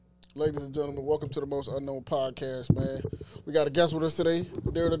Ladies and gentlemen, welcome to the Most Unknown Podcast, man. We got a guest with us today,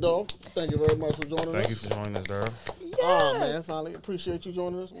 Dira the dog. Thank you very much for joining us. Thank you for joining us, Dira. Yes. Man, finally appreciate you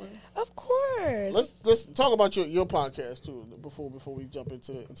joining us, man. Of course. Let's talk about your podcast too before we jump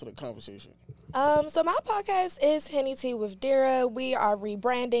into the conversation. So my podcast is Henny Tea with Dira. We are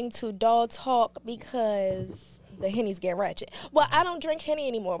rebranding to Doll Talk because the Henny's get ratchet. Well, I don't drink Henny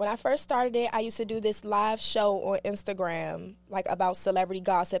anymore. When I first started it, I used to do this live show on Instagram, like about celebrity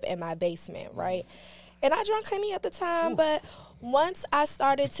gossip in my basement, right? And I drank Henny at the time, but once I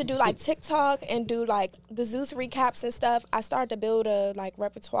started to do like TikTok and do like the Zeus recaps and stuff, I started to build a like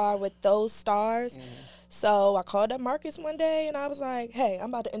repertoire with those stars. So I called up Marcus one day and I was like, hey, I'm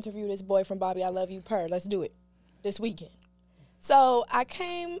about to interview this boy from Bobby I Love You Per. Let's do it this weekend. So I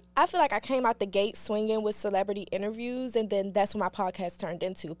feel like I came out the gate swinging with celebrity interviews, and then that's what my podcast turned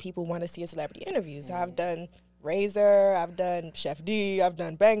into. People want to see a celebrity interview. So I've done Razor, I've done Chef D, I've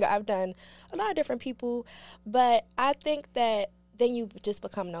done Banga, I've done a lot of different people. But I think that then you just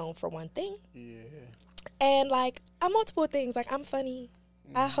become known for one thing. Yeah. And, like, I'm multiple things. Like, I'm funny.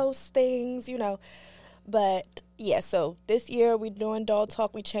 I host things, you know. But, yeah, so this year we doing Doll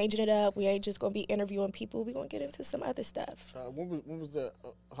Talk. We changing it up. We ain't just going to be interviewing people. We going to get into some other stuff. When was that?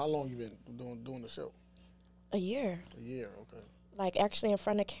 How long you been doing the show? A year. A year, okay. Like, actually in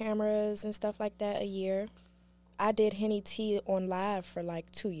front of cameras and stuff like that, a year. I did Henny Tea on live for,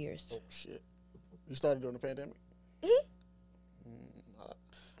 like, 2 years. Oh, shit. You started during the pandemic? Mm-hmm.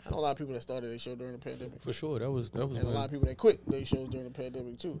 I know a lot of people that started their show during the pandemic. For sure, that was. And a lot of people that quit their shows during the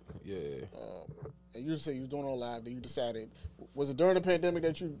pandemic, too. Yeah. And you said you was doing all live, then you decided, was it during the pandemic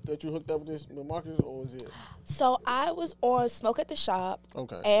that you hooked up with Marcus, or was it? So I was on Smoke at the Shop,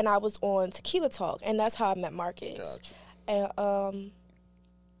 okay, and I was on Tequila Talk, and that's how I met Marcus. Gotcha. And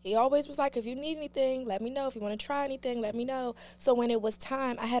he always was like, if you need anything, let me know. If you want to try anything, let me know. So when it was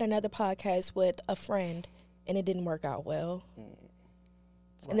time, I had another podcast with a friend, and it didn't work out well.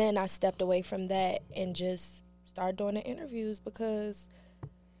 And then I stepped away from that and just started doing the interviews because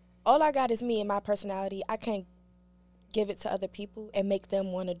all I got is me and my personality. I can't give it to other people and make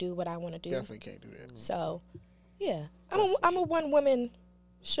them want to do what I want to do. Definitely can't do that. So, yeah. I'm a one-woman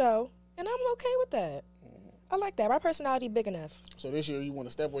show, and I'm okay with that. I like that. My personality big enough. So this year you want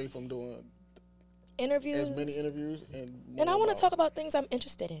to step away from doing interviews, as many interviews, and I want to talk about things I'm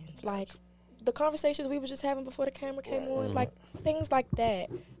interested in, like the conversations we were just having before the camera came on, like things like that.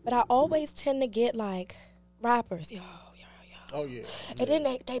 But I always tend to get like rappers, yo. Oh yeah. And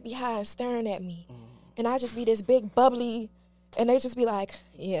then they be high and staring at me, and I just be this big bubbly, and they just be like,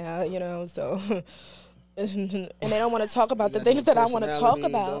 yeah, you know, so. And they don't want to talk about the things that I want to talk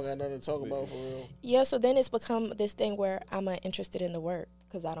about. Don't got nothing to talk about for real. Yeah, so then it's become this thing where I'm interested in the work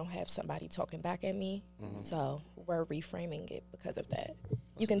because I don't have somebody talking back at me. So we're reframing it because of that.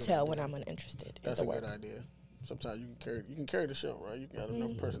 You can tell when I'm uninterested in the work. That's a good idea. Sometimes you can carry the show, right? You got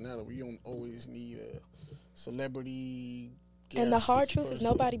enough personality where you don't always need a celebrity guest. And the hard truth is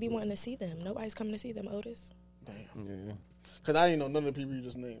nobody be wanting to see them. Nobody's coming to see them, Otis. Damn. Yeah. Cause I didn't know none of the people you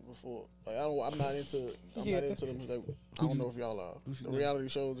just named before. Like I'm not into them. Like, I don't know if y'all are the reality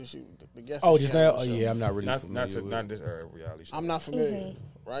shows and shit. The guests. Oh, just now. Oh, yeah. I'm not really not this reality show. I'm not familiar,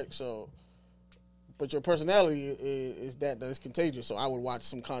 right? So, but your personality is that's contagious. So I would watch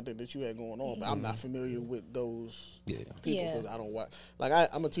some content that you had going on, but I'm not familiar with those people because I don't watch. Like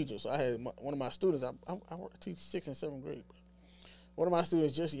I'm a teacher, so I had one of my students. I teach 6th and 7th grade. One of my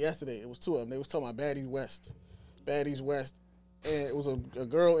students just yesterday. It was 2 of them. They was talking about Baddies West. And it was a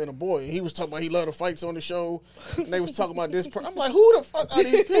girl and a boy. And he was talking about he loved the fights on the show. And they was talking about this. I'm like, who the fuck are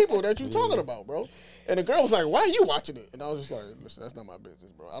these people that you talking about, bro? And the girl was like, why are you watching it? And I was just like, listen, that's not my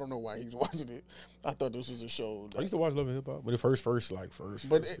business, bro. I don't know why he's watching it. I thought this was a show. I used to watch Love and Hip Hop, but the first.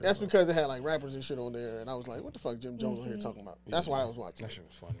 But that's because it had like rappers and shit on there. And I was like, what the fuck Jim Jones on here talking about? That's why I was watching. That shit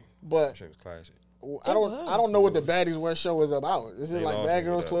was funny. But that shit was classic. I don't know what the Baddies West show is about. Is it like Bad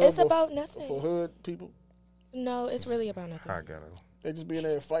Girls Club? It's about nothing. For hood people? No, it's really about nothing. High ghetto. They just be in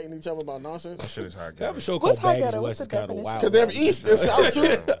there fighting each other about nonsense. That shit is high They ghetto. have a show called Baggies West. It's kind of wild. Because they have East and South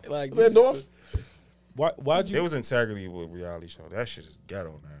too. Like they're North. Why'd you? It was integrity with reality show. That shit is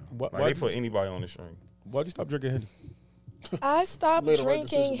ghetto now. They put anybody on the string. Why'd you stop drinking Henny? I stopped Made the right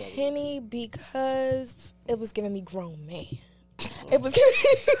drinking decision, Henny because it was giving me grown man. It was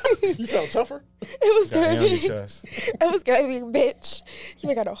giving You felt tougher? It was Got giving hair on your me. chest. It was giving me, bitch. You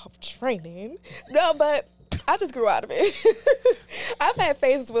ain't got no training. No, but I just grew out of it. I've had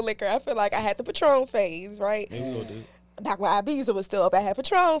phases with liquor. I feel like I had the Patron phase, right? Maybe we did. Back when Ibiza was still up, I had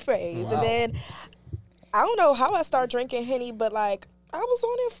Patron phase. Wow. And then, I don't know how I started drinking Henny, but like, I was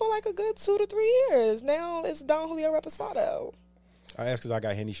on it for like a good 2 to 3 years. Now it's Don Julio Reposado. I asked because I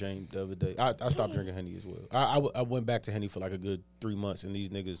got Henny shamed the other day. I stopped drinking Henny as well. I went back to Henny for like a good 3 months, and these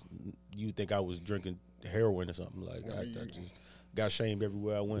niggas, you think I was drinking heroin or something. Like, I just got shamed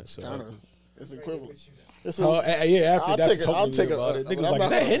everywhere I went. So it's equivalent. Yeah, after that, I'll take it. Niggas was like, is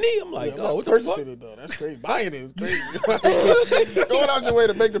that Henny? I'm like, oh, what the fuck? It, though. That's crazy. Buying it is crazy. Going out your way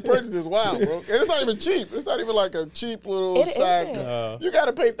to make the purchase is wild, bro. And it's not even cheap. It's not even like a cheap little side. You got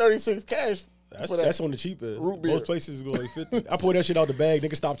to pay $36 cash. That's on the cheaper. Root beer. Most places is going like 50. I pour that shit out the bag.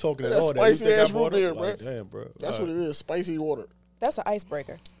 Niggas stop talking at all. Spicy ass root beer, bro. Like, damn, bro. That's what it is. Spicy water. That's an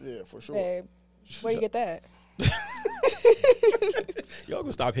icebreaker. Yeah, for sure. Babe, where you get that? Y'all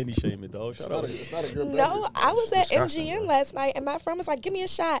gonna stop Henny shaming, dog. It's not a good beverage. No, I was at MGM bro. last night, and my friend was like, give me a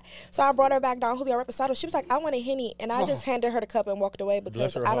shot. So I brought her back down Julio Reposado. She was like, I want a Henny. And I just handed her the cup and walked away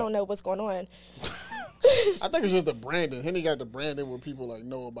because I don't know what's going on. I think it's just the branding. Henny got the branding where people like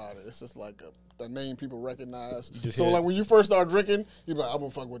know about it. It's just like the name people recognize. So like when you first start drinking, you're like, I'm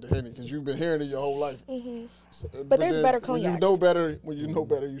gonna fuck with the Henny because you've been hearing it your whole life. Mm-hmm. But there's better cognacs. When you know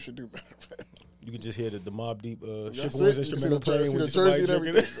better, you should do better. You can just hear the Mobb Deep Shit Boys instrumental playing with the jersey and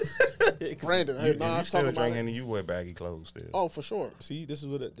everything. Brandon, hey, I was talking about Henny. You wear baggy clothes still. Oh, for sure. See, this is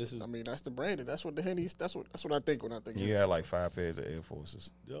what this is. I mean, that's the branding. That's what the Henny's. That's what I think when I think. You had like 5 pairs of Air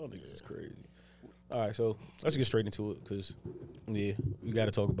Forces. Y'all niggas is crazy. All right, so let's get straight into it because we got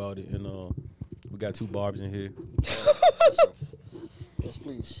to talk about it, and we got 2 barbs in here. Yes,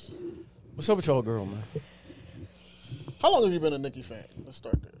 please. What's up with y'all, girl, man? How long have you been a Nicki fan? Let's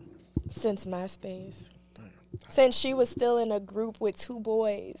start there. Since MySpace. Since she was still in a group with 2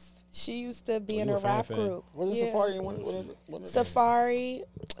 boys. She used to be in a rap group. Was it Safari? What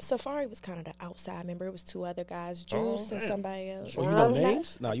Safari was kind of the outside member. It was 2 other guys, Juice and somebody else. Oh, you know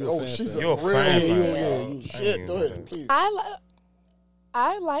names? Nah, you a fan. She's You're a fan. Yeah. Shit, go ahead, please.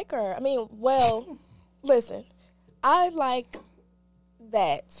 I like her. I mean, well, listen, I like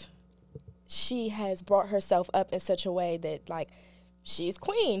that she has brought herself up in such a way that, like, she's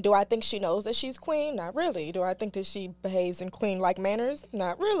queen. Do I think she knows that she's queen? Not really. Do I think that she behaves in queen-like manners?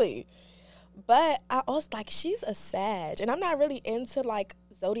 Not really. But I also, like, she's a Sag. And I'm not really into, like,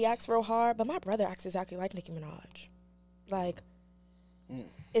 zodiacs real hard, but my brother acts exactly like Nicki Minaj. Like,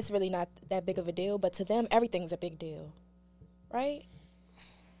 it's really not that big of a deal, but to them, everything's a big deal. Right?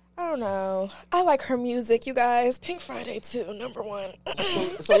 I don't know. I like her music, you guys. Pink Friday 2,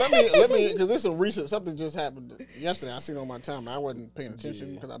 #1. So let me, because this is recent, something just happened yesterday. I seen it on my time. I wasn't paying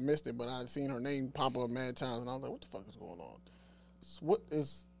attention because I missed it, but I had seen her name pop up mad times, and I was like, what the fuck is going on? So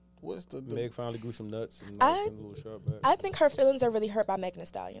what's the Meg finally grew some nuts. And I think her feelings are really hurt by Megan Thee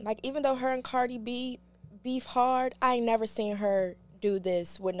Stallion. Like, even though her and Cardi B beef hard, I ain't never seen her do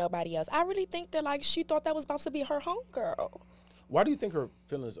this with nobody else. I really think that, like, she thought that was about to be her homegirl. Why do you think her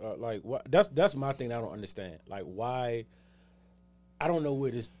feelings are like? What? That's my thing. I don't understand. Like, why? I don't know where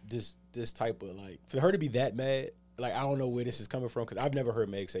this type of, like, for her to be that mad. Like, I don't know where this is coming from because I've never heard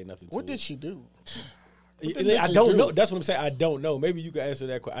Meg say nothing. What did she do? I don't know. That's what I'm saying. I don't know. Maybe you can answer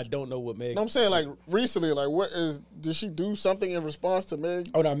that question. I don't know what Meg. No, I'm saying, like, recently, like, did she do something in response to Meg?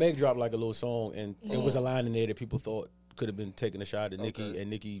 Oh no, Meg dropped like a little song, and it was a line in there that people thought could have been taking a shot at Nicki, and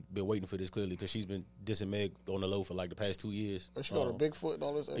Nicki been waiting for this clearly because she's been dissing Meg on the low for like the past 2 years. She got her Bigfoot and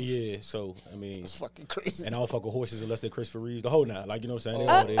all this. Yeah, so I mean, it's fucking crazy. And I don't fuck with horses unless they're Christopher Reeves. The whole night, like, you know what I'm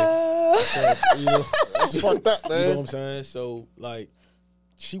saying? They all there. So, you know, that's fucked up, man. You know what I'm saying? So like,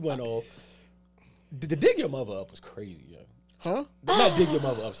 she went off. The dig your mother up was crazy, yo. Huh? Not dig your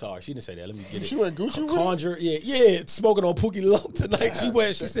mother up. Sorry, she didn't say that. Let me get it. She went Gucci with Conjure, yeah, smoking on Pookie Low tonight.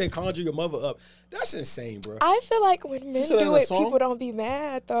 She said, "Conjure your mother up." That's insane, bro. I feel like when men do it, people don't be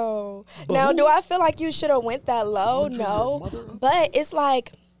mad though. But now, do I feel like you should have went that low? No, but it's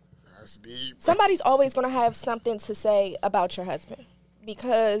like that's deep. Somebody's always gonna have something to say about your husband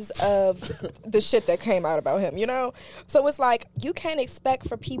because of the shit that came out about him, you know. So it's like you can't expect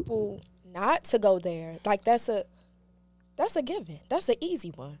for people not to go there. Like that's a given. That's an easy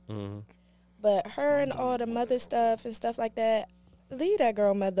one. Mm-hmm. But her and all the mother stuff and stuff like that, leave that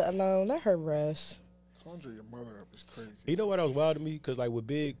girl mother alone. Let her rest. Conjure your mother up is crazy. You know what was wild to me? Because, like, with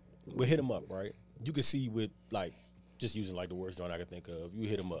Hit 'Em Up, right? You could see with, like, just using, like, the worst joint I could think of. You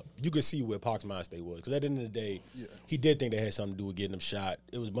Hit 'Em Up. You could see where Pac's mind state was. Because at the end of the day, he did think that had something to do with getting him shot.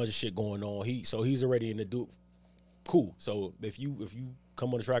 It was a bunch of shit going on. So he's already in the Duke. Cool. So if you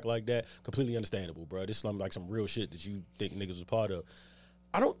come on the track like that, completely understandable, bro. This is like some real shit that you think niggas was part of.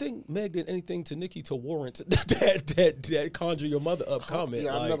 I don't think Meg did anything to Nicki to warrant that conjure your mother up comment.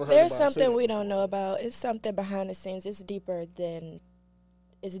 Yeah, like, I've never heard there's something we don't know about. It's something behind the scenes. It's deeper than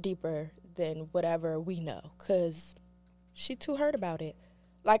whatever we know. Cause she too hurt about it.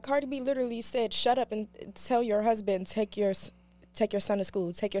 Like Cardi B literally said, "Shut up and tell your husband take take your son to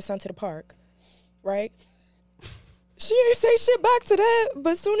school, take your son to the park, right? She ain't say shit back to that.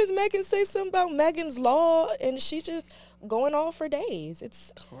 But as soon as Megan say something about Megan's law, and she just going off for days.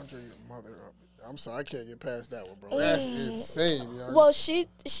 It's conjure your mother up. I'm sorry, I can't get past that one, bro. That's insane. You know? Well, she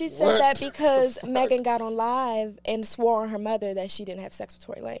said that because Megan got on live and swore on her mother that she didn't have sex with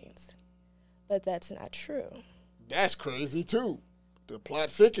Tory Lanez. But that's not true. That's crazy, too. The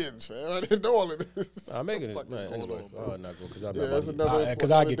plot thickens, man. I didn't know all of this. I'm making it. Man, anyway, I'm not going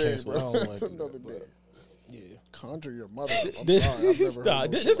because I get day, canceled. Bro. That's another day. Yeah. Conjure your mother. I'm sorry. I've never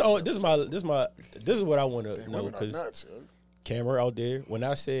heard this is what I want to know, because camera out there. When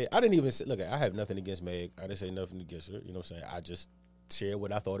I said, I didn't even say, look, I have nothing against Meg. I didn't say nothing against her. You know what I'm saying? I just shared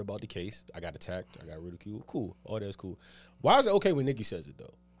what I thought about the case. I got attacked. I got ridiculed. Cool. All that's cool. Why is it okay when Nikki says it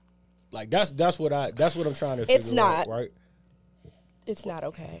though? Like that's what I'm trying to figure It's not out, right? It's not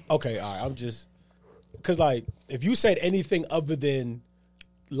okay. Okay, all right. I'm just because like if you said anything other than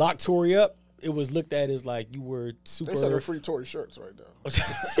lock Tory up, it was looked at as like you were super. They said they're free Tory shirts right now.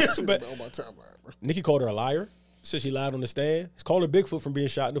 But on my timeline, bro. Nikki called her a liar. Said she lied on the stand. It's called her Bigfoot from being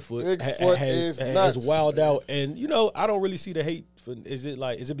shot in the foot. Bigfoot has nuts, wild man. out, and I don't really see the hate. Is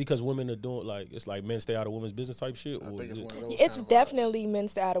it because women are doing it's like men stay out of women's business type shit? I think it's one of those. It's definitely men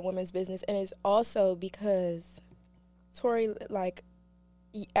stay out of women's business, and it's also because Tory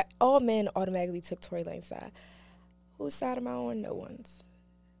all men automatically took Tory Lane's side. Whose side am I on? No one's.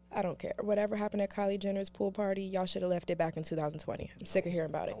 I don't care. Whatever happened at Kylie Jenner's pool party, y'all should have left it back in 2020. I'm sick of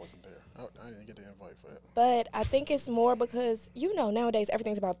hearing about it. I wasn't there. I didn't get the invite for that. But I think it's more because, nowadays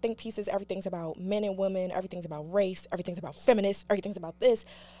everything's about think pieces, everything's about men and women, everything's about race, everything's about feminists, everything's about this.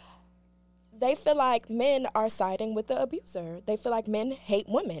 They feel like men are siding with the abuser. They feel like men hate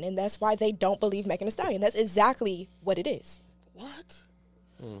women, and that's why they don't believe Megan Thee Stallion. That's exactly what it is. What?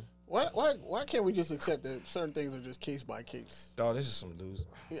 Why can't we just accept that certain things are just case by case? Dog, this is some loser.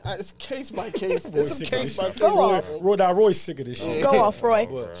 Yeah, it's case by case. It's some case by case. Go off. Roy's sick of this shit. Go off, Roy.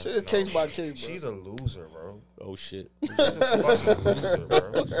 Shit is case by case, bro. She's a loser, bro. Oh shit. She's a fucking loser,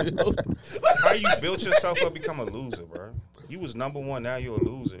 bro. How you built yourself up, become a loser, bro? You was number one, now you're a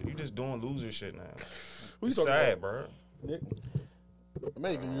loser. You just doing loser shit now. It's sad, bro. Nick?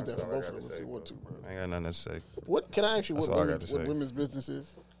 Man, you can use that for both of them if you want to, bro. I ain't got nothing to say. What can I ask you? What women's business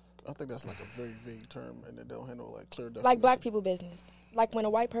is? I think that's like a very vague term, and they don't handle like clear definition. Like black people business. Like when a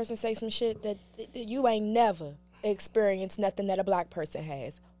white person say some shit that you ain't never experienced nothing that a black person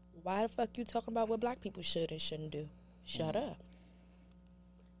has. Why the fuck you talking about what black people should and shouldn't do? Shut up.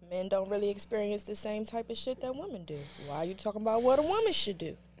 Men don't really experience the same type of shit that women do. Why are you talking about what a woman should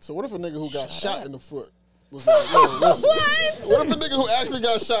do? So what if a nigga who got shot in the foot was like, yo, listen. What if a nigga who actually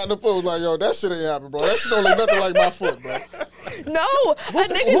got shot in the foot was like, yo, that shit ain't happen, bro. That shit don't look nothing like my foot, bro. No, a nigga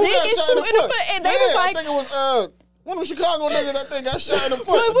did get shot in the foot, and they was like, I think it was one of the Chicago niggas that think got shot in the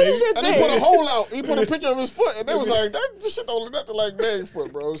foot. What is your and thing? he put a hole out. He put a picture of his foot, and they was like, this shit don't look nothing like Meg's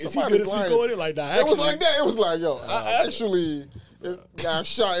foot, bro. Somebody's lying. It like that. It was like that. It was like, yo, I actually got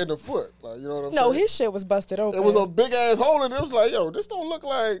shot in the foot. Like, you know what I'm saying? no, his shit was busted open. It was a big ass hole, and it was like, yo, this don't look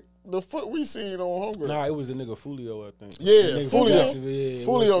like the foot we seen on Hunger. Nah, it was the nigga Fulio, I think. Yeah, Fulio. Yeah,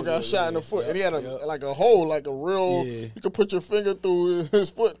 Fulio got shot in the foot, and he had like a hole, like a real. Yeah. You could put your finger through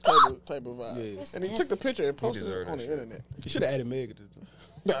his foot type of vibe. Yeah. And he took the picture and posted it on the internet. You should have added Meg.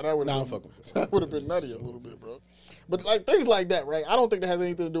 Nah, that would have been nutty a little bit, bro. But like things like that, right? I don't think that has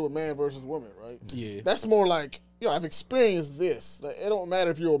anything to do with man versus woman, right? Yeah. That's more like, I've experienced this. Like, it don't matter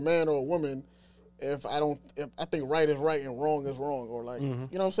if you're a man or a woman. If I think right is right and wrong is wrong, or like, you know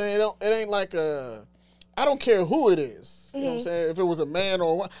what I'm saying? It ain't like I don't care who it is. You know what I'm saying? If it was a man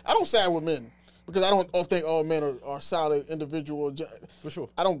or a woman, I don't side with men because I don't think all men are solid individual. For sure.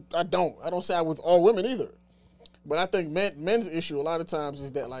 I don't side with all women either. But I think men's issue a lot of times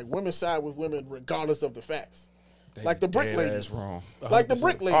is that like women side with women regardless of the facts. Like the brick lady. That's wrong. Like the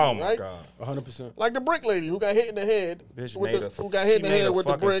brick lady, Oh my right? god. 100%. Like the brick lady who got hit in the head. Bitch Who got hit in the head with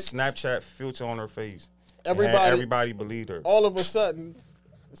the brick. Snapchat filter on her face. Everybody believed her. All of a sudden,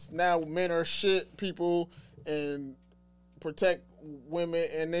 now men are shit people and protect women,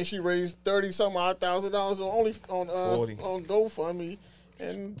 and then she raised $30,000 on GoFundMe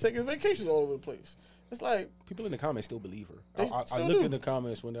and taking vacations all over the place. It's like people in the comments still believe her. I still looked do. in the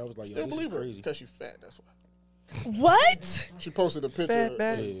comments when I was like, yo, still this believe is her crazy. because she's fat. That's why. What? She posted a picture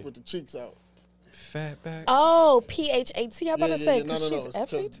back. with the cheeks out. Fat back. Oh, PHAT. I'm about to say No, because no, she's it's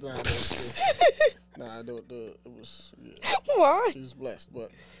effing. It was. Yeah. Why? She was blessed, but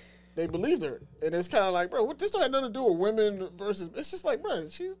they believed her, and it's kind of like, bro, this don't have nothing to do with women versus. It's just like, bro,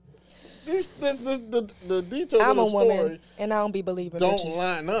 she's the details I'm of a the story woman, and I don't be believing don't bitches.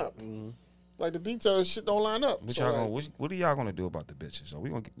 line up. Like the details, shit don't line up. What So, y'all like, gonna? What are y'all gonna do about the bitches? Are we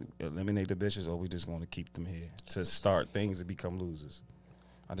gonna eliminate the bitches, or are we just gonna keep them here to start things and become losers?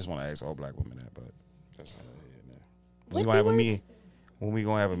 I just want to ask all black women that, but that's not it, man. When we gonna have a meeting? When we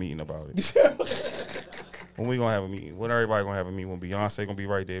gonna have a meeting about it? When we gonna have a meeting? When everybody gonna have a meeting? When Beyonce gonna be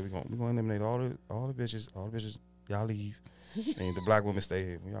right there? We gonna eliminate all the bitches. All the bitches, y'all leave, and the black women stay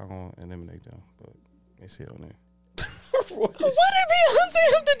here. We all gonna eliminate them, but it's here on there. What did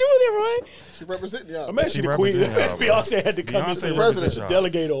Beyonce have to do with it, Roy? she representing y'all. I'm actually She the queen. represent y'all, Beyonce had to come Beyonce as represent the y'all.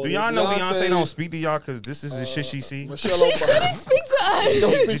 delegate on Do this. y'all know Beyonce Beyonce don't speak to y'all because this is the shit she see? Michelle She Obama. shouldn't speak to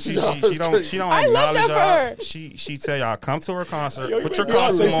us. She don't I love acknowledge that for y'all. her. She tell y'all come to her concert, Yo, you put your make Beyonce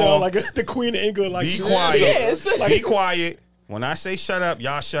costume sound on, like the queen of England. Like be she quiet, She is. be quiet. When I say shut up,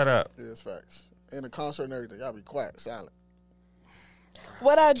 y'all shut up. Yeah, it's facts. In the concert and everything, y'all be quiet, silent.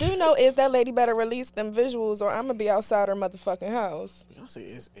 What I do know is that lady better release them visuals, or I'm gonna be outside her motherfucking house. Beyonce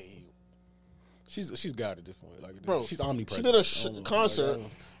is a She's got it at this point. Like, bro. she's omnipresent. She did a concert.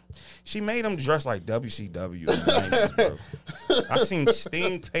 She made them dress like WCW in the 90s, bro. I seen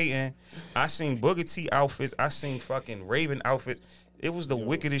Sting Payton. I seen Booker T outfits. I seen fucking Raven outfits. It was the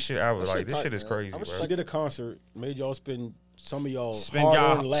wickedest shit ever. That Like, shit this tight, shit is man. crazy, I wish bro. She did a concert, made y'all spend some of y'all Spend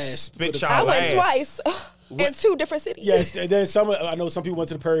hard-earned y'all- last. spit for the y'all I concert. went twice in 2 different cities. Yes, and then I know some people went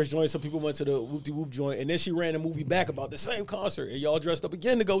to the Paris joint, some people went to the Whoop De Whoop joint, and then she ran a movie back about the same concert, and y'all dressed up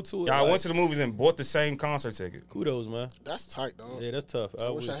again to go to it. Y'all Like, went to the movies and bought the same concert ticket. kudos, man. That's tight, dog. Yeah, that's tough. I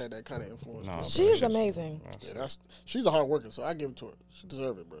wish I had that kind of influence. Nah, bro. She is amazing. Yeah, she's a hard worker, so I give it to her. She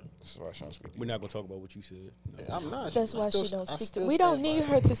deserves it, bro. That's why I shouldn't speak. We're not gonna talk about what you said. No. Yeah, I'm not. That's I why still- she don't I speak. still We don't stand by need it.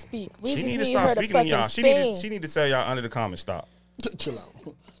 her to speak. We She just need to need stop her to speaking to fucking y'all. spin. She need to tell y'all under the comments stop. Chill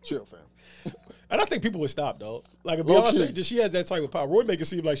out. Chill, fam. And I think people would stop, though. Like, if Low Beyonce, key. she has that type of power. Roy make it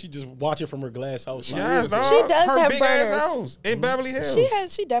seem like she just watching from her glass house. She Like, has, dog. She does Her have big ass burners. house in Beverly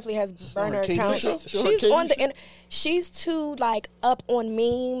Hills. She definitely has burner Katie accounts. show? She on her She's Katie on the show? she's too like up on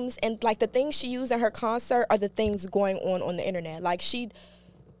memes, and like the things she used in her concert are the things going on the internet. Like she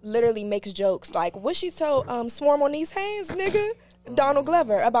literally makes jokes like what she told Swarm on these hands, nigga, Donald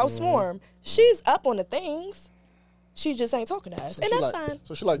Glover about Swarm. She's up on the things. She just ain't talking to us, and she that's like, fine.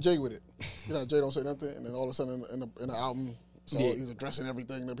 So she like Jay with it. You know, Jay don't say nothing, and then all of a sudden in the album, so Yeah. he's addressing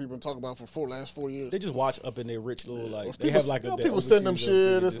everything that people been talking about for last 4 years. They just watch up in their rich little, like, If they people, have like you know, a people send them overseas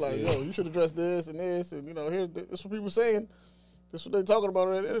shit. thing, It's like, yeah. yo, you should address this and this, and you know, here this what people saying. This what they talking about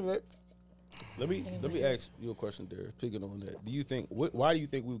on the internet. Let me ask you a question there. Speaking on that, do you think why do you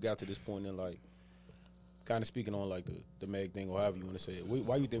think we've got to this point in like kind of speaking on like the Meg thing or however you want to say it?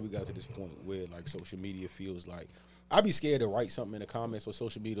 Why do you think we got to this point where like social media feels like I'd be scared to write something in the comments or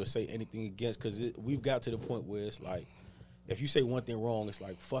social media or say anything against because we've got to the point where it's like if you say one thing wrong, it's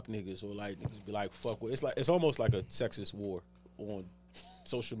like fuck niggas or like niggas be like fuck. It's like it's almost like a sexist war on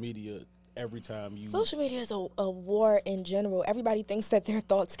social media every time you. Social media is a war in general. Everybody thinks that their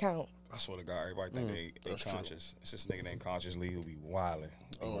thoughts count. I swear to God, everybody think they conscious. It's this nigga named Conscious Lee who be wilding,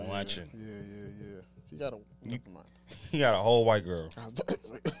 lunching. Yeah. He got a never mind. He got a whole white girl.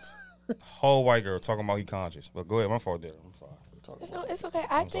 Whole white girl talking about he conscious. But go ahead, my fault there. I'm sorry. No, it's okay.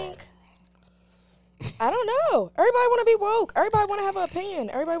 I think. I don't know. Everybody want to be woke. Everybody want to have an opinion.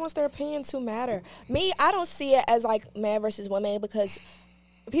 Everybody wants their opinion to matter. Me, I don't see it as like man versus woman because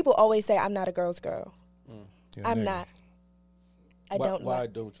people always say I'm not a girl's girl. Yeah, I'm nigga. not. Why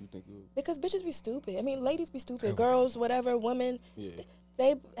don't you think you? Because bitches be stupid. I mean, ladies be stupid. Girls, whatever, women, Yeah.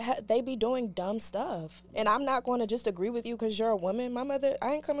 they be doing dumb stuff. And I'm not going to just agree with you because you're a woman. My mother,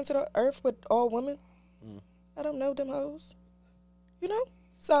 I ain't coming to the earth with all women. I don't know them hoes. You know?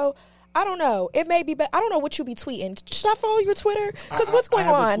 So, I don't know. It may be, I don't know what you be tweeting. Should I follow your Twitter? Because what's going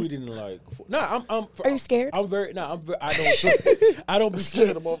I on? haven't tweeted in like. I'm. Are you scared? I'm very. No, I don't. I don't be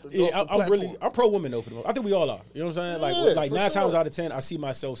Scared them off the Yeah, I'm really. platform. I'm pro women though. For the most. I think we all are. You know what I'm saying? Yeah, Like for 9 times sure. out of 10, I see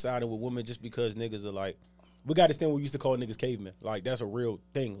myself siding with women just because niggas are like. We got this thing we used to call niggas cavemen. Like that's a real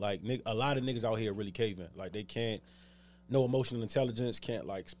thing. Like a lot of niggas out here are really cavemen. Like they can't. No emotional intelligence, can't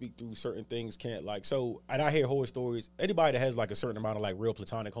like speak through certain things, can't like so. And I hear horror stories. Anybody that has like a certain amount of like real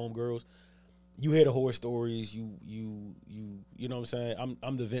platonic homegirls. You hear the horror stories, you know what I'm saying?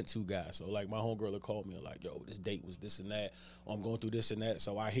 I'm the vent to guy. So like my homegirl will call me and like, yo, this date was this and that. Or I'm going through this and that.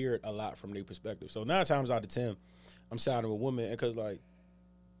 So I hear it a lot from their perspective. So 9 times out of 10, I'm siding with women because like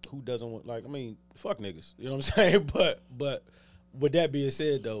who doesn't want like I mean, fuck niggas. You know what I'm saying? But with that being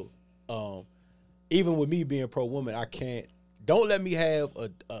said though, even with me being pro woman, I can't don't let me have a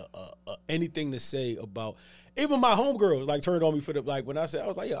anything to say about even my homegirls like turned on me for the like when I said I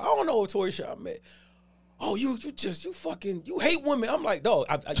was like, yo, I don't know what Tory shop met. oh, you hate women. I'm like, dog,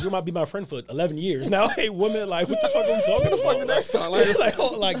 you might be my friend for 11 years now. I hate women. Like, what the fuck are we talking about? What the fuck did that start?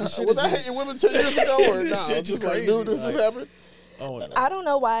 Like shit was I hating women 10 years ago or nah? Shit just like, crazy. dude, this just happened. I don't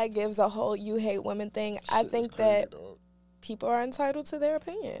know why it gives a whole you hate women thing. I think crazy, that people are entitled to their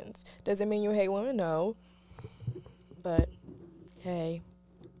opinions. Does it mean you hate women? No. But hey,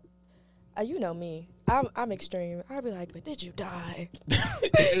 you know me. I'm extreme. I'd be like, but did you die?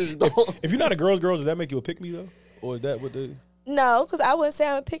 If you're not a girl's girl, does that make you a pick-me, though? Or is that what they... No, because I wouldn't say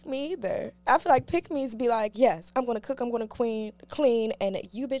I'm a pick-me either. I feel like pick-me's be like, yes, I'm going to cook, I'm going to clean, and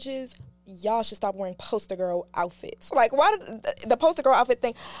you bitches, y'all should stop wearing poster girl outfits. Like, why did the poster girl outfit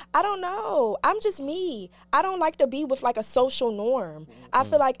thing? I don't know. I'm just me. I don't like to be with, like, a social norm. Mm-hmm. I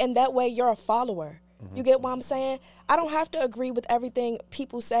feel like in that way, you're a follower. Mm-hmm. You get what I'm saying? I don't have to agree with everything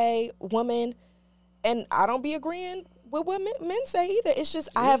people say, women... And I don't be agreeing with what men say either. It's just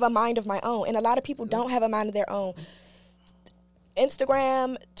I have a mind of my own. And a lot of people don't have a mind of their own.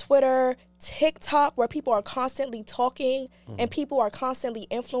 Instagram, Twitter, TikTok, where people are constantly talking and people are constantly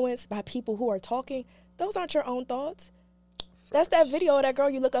influenced by people who are talking. Those aren't your own thoughts. That's that video of that girl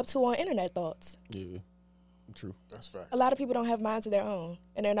you look up to on internet thoughts. Yeah, true. That's fact. A lot of people don't have minds of their own.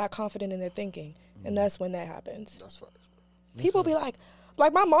 And they're not confident in their thinking. And that's when that happens. That's fact. People be like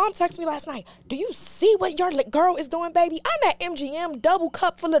my mom texted me last night, do you see what your girl is doing, baby? I'm at MGM, double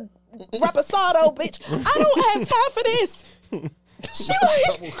cup full of reposado, bitch. I don't have time for this.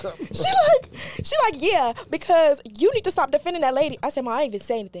 She like, yeah, because you need to stop defending that lady. I said, Mom, I didn't even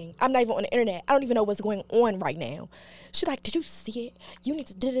say anything. I'm not even on the internet. I don't even know what's going on right now. She like, did you see it? You need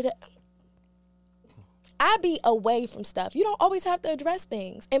to da-da-da. I be away from stuff. You don't always have to address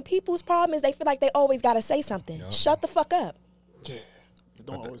things. And people's problem is they feel like they always got to say something. Yep. Shut the fuck up. Yeah. You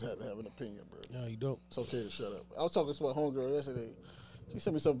don't always have to have an opinion, bro. No, you don't. It's okay to shut up. I was talking to my homegirl yesterday. She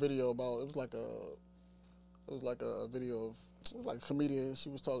sent me some video about it was like a video of it was like a comedian. She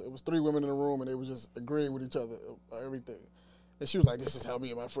was talking. It was 3 women in a room and they were just agreeing with each other about everything. And she was like, "This is how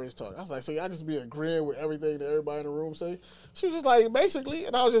me and my friends talk." I was like, "So y'all just be agreeing with everything that everybody in the room say?" She was just like, "Basically,"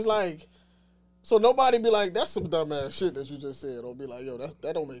 and I was just like, "So nobody be like, that's some dumbass shit that you just said," or be like, "Yo,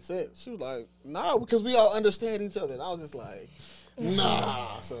 that don't make sense." She was like, "Nah, because we all understand each other." And I was just like.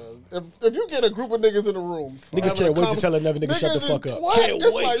 Nah, son. If you get a group of niggas in the room, niggas can't wait to tell another nigga shut the fuck up. What? Can't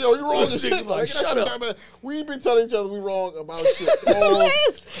it's wait. like, yo, you wrong as shit. Like, shut up. Man. We be telling each other we wrong about shit all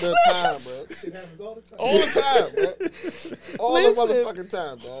the time, bro. It happens all the time. All the time, bro. All the motherfucking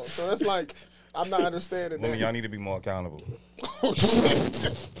time, dog. So that's like, I'm not understanding Women, that. y'all need to be more accountable. No,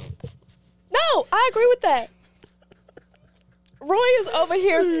 I agree with that. Roy is over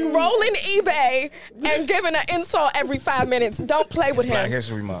here scrolling eBay and giving an insult every 5 minutes. Don't play with him. Black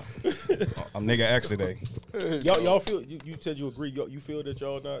History Month. I'm nigga X today. Y'all feel you said you agree. You feel that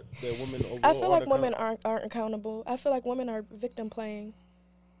y'all not that women overall. I feel like women aren't accountable. I feel like women are victim playing.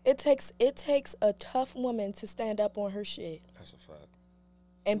 It takes a tough woman to stand up on her shit. That's a fact.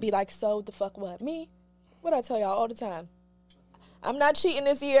 And be like, so the fuck what? Me? What I tell y'all all the time? I'm not cheating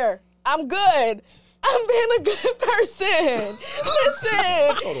this year. I'm good. I'm being a good person.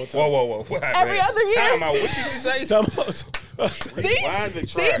 Listen. Whoa. What happened? Every other year. Time out. What she say?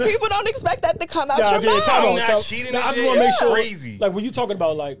 See, people don't expect that to come out your mouth. I'm not cheating. I just want to make sure. Crazy. Like, when you talking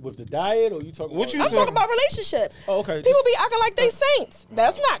about like with the diet, or you talking? What I'm talking about relationships. Oh, okay. People be acting like they saints.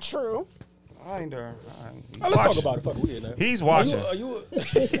 That's not true. I ain't there. Let's talk about it. Fuck, we in there. He's watching. Are you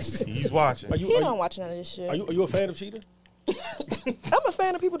He's watching. He don't watch none of this shit. Are you a fan of cheating? I'm a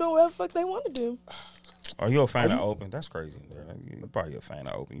fan of people doing whatever the fuck they want to do. Are you a fan of open? That's crazy. You're probably a fan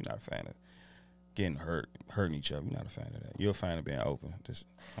of open. You're not a fan of getting hurting each other. You're not a fan of that. You're a fan of being open.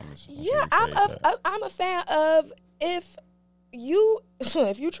 I'm a fan of if you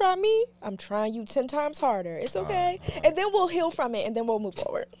try me, I'm trying you 10 times harder. It's okay. And then we'll heal from it and then we'll move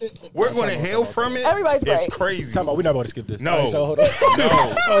forward. We're going to heal from it? Everybody's great. It's crazy. Talk about, we're not going to skip this. No. Right, so hold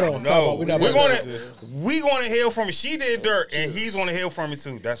on. No. We're going to heal from it. She did dirt and he's going to heal from it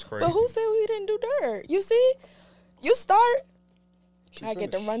too. That's crazy. But who said we didn't do dirt? You see? You start. I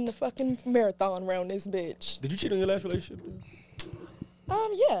get to run the fucking marathon around this bitch. Did you cheat on your last relationship?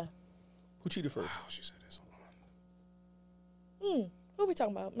 Yeah. Who cheated first? Wow, she said this. Who we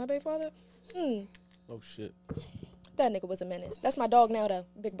talking about? My baby father? Oh, shit. That nigga was a menace. That's my dog now, though.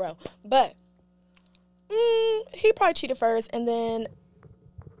 Big bro. But he probably cheated first, and then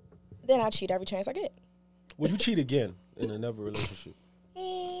I cheat every chance I get. Would you cheat again in another relationship?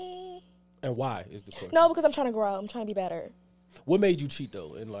 And why is the question? No, because I'm trying to grow. I'm trying to be better. What made you cheat,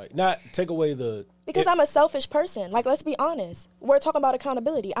 though? And, like, not take away the... Because I'm a selfish person. Like, let's be honest. We're talking about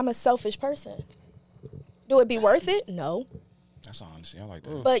accountability. I'm a selfish person. Do it be worth it? No. That's honesty. I like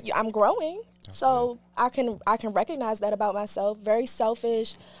that. But I'm growing, so I can recognize that about myself. Very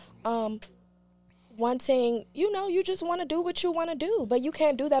selfish, wanting, you just want to do what you want to do, but you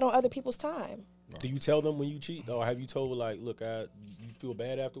can't do that on other people's time. Do you tell them when you cheat, or have you told like, look, you feel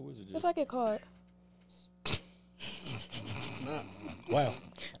bad afterwards? Or just... If I get caught. Wow.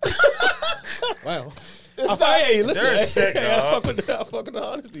 Wow. Hey, listen. They're sick, I fuck with the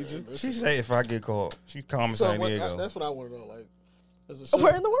honesty. She say if I get caught, she calm as San Diego. That's what I want to know. Like,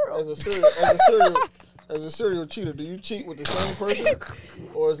 Where in the world? As a serial cheater, do you cheat with the same person,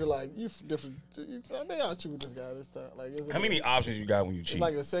 or is it like you different? Maybe I'll cheat with this guy this time. Like, how many options you got when you cheat?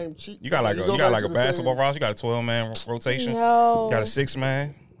 Like the same cheat. You got like a basketball roster. You got a 12-man rotation. No. You got a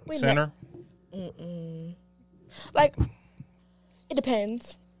 6-man center. Like, it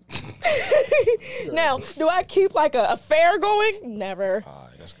depends. Now, do I keep like a affair going? Never. All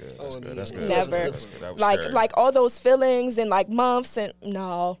right, that's good. That's good. Never. That was like scary. all those feelings and like months and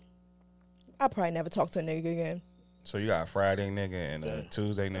no. I probably never talk to a nigga again. So you got a Friday nigga and a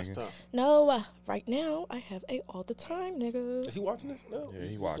Tuesday nigga. Tough. No, right now I have a all the time nigga. Is he watching this? No. Yeah,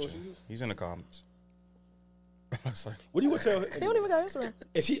 he watching. He's in the comments. What do you want to tell him? He don't even got Instagram.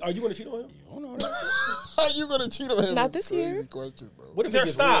 Are you going to cheat on him? You don't know that. How you gonna cheat on him? Not this year. Crazy question, bro. What if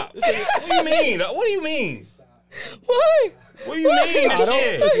Stop. What do you mean? What do you mean? Why? What do you mean?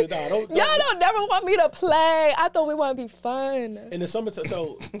 This shit? Y'all don't never want me to play. I thought we want to be fun. In the summertime,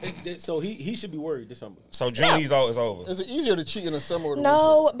 so he should be worried this summer. So June, he's always over. Is it easier to cheat in the summer or the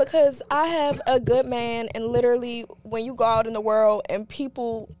No, because I have a good man, and literally, when you go out in the world and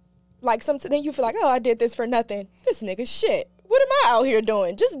people, like, then you feel like, oh, I did this for nothing. This nigga shit. What am I out here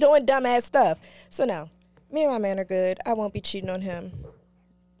doing? Just doing dumbass stuff. So no, me and my man are good. I won't be cheating on him.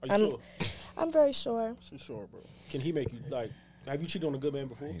 Are you sure? I'm very sure. She's sure, bro. Can he make you like? Have you cheated on a good man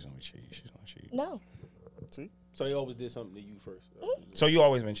before? He's gonna cheat. She's gonna cheat. No. See? So they always did something to you first. So you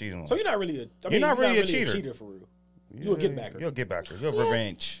always been cheating on. So you're not really you're not really a cheater for real. You're a get backer. You're a get backer. You're a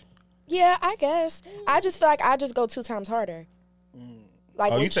revenge. Yeah, I guess. I just feel like I just go 2 times harder.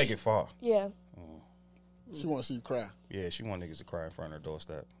 Like, You take it far. Yeah. She want to see you cry. Yeah, she want niggas to cry in front of her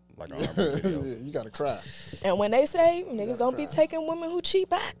doorstep. Like on her video. Yeah, you got to cry. And when they say niggas don't be taking women who cheat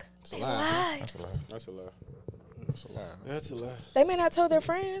back, they lie. That's a lie. That's a lie. That's a lie. That's a lie. They may not tell their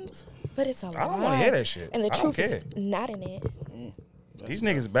friends, but it's a lie. I don't want to hear that shit. And the I truth don't is care. not in it. These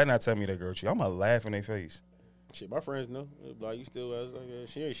niggas better not tell me that girl cheat. I'm gonna laugh in their face. Shit, my friends know. Like, you still, I was like,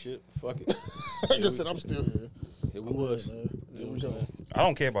 she ain't shit. Fuck it. Like I said, I'm still here. Here we was. Here we go. I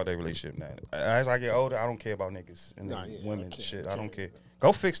don't care about their relationship now. As I get older, I don't care about niggas and women shit. I don't care.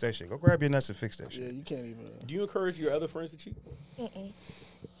 Go fix that shit. Go grab your nuts and fix that shit. Yeah, you can't even. Do you encourage your other friends to cheat?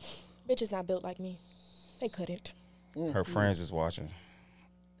 Bitches not built like me. They couldn't. Her friends is watching.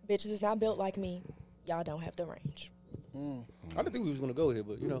 Bitches is not built like me. Y'all don't have the range. I didn't think we was gonna go here,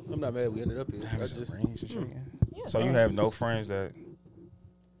 but I'm not mad we ended up here. Damn, it's a range and shit, Yeah. So you have no friends that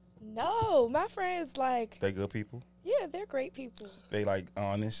No, my friends, like, they good people? yeah, they're great people. They like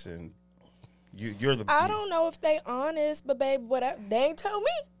honest and you're the. I don't know if they honest, but babe, whatever. They ain't tell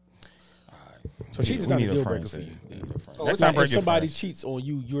me. So cheating's not a deal breaker for you. That's Like, not if somebody cheats on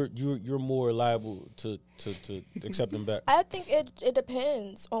you, you're more liable to accept them back. I think it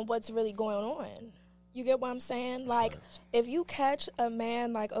depends on what's really going on. You get what I'm saying? Like, if you catch a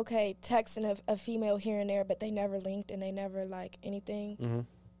man, like, okay, texting a female here and there, but they never linked and they never, like, anything, am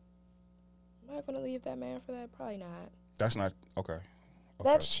I going to leave that man for that? Probably not. That's not okay.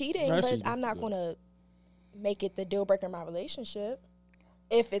 That's cheating, That's but cheating, I'm not going to make it the deal breaker in my relationship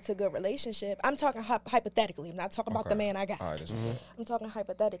if it's a good relationship. I'm talking hypothetically. I'm not talking about the man I got. All right, I'm talking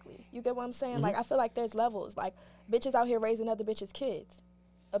hypothetically. You get what I'm saying? Like, I feel like there's levels. Like, bitches out here raising other bitches' kids.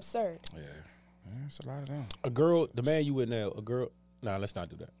 Absurd. Yeah, it's a lot of them. A girl, the man you with now, a girl. Nah, let's not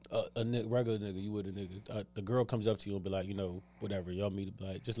do that. Regular nigga, you with a nigga. The girl comes up to you and be like, whatever, y'all meet,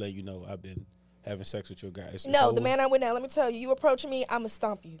 like, just let you know I've been having sex with your guy. No, the man I'm with now, let me tell you, you approach me, I'ma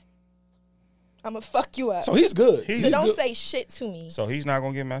stomp you. I'ma fuck you up. So he's good. So don't say shit to me. So he's not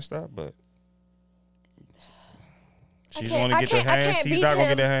gonna get messed up, but she's can't- gonna I get the can't- I hands. can't He's beat not gonna him.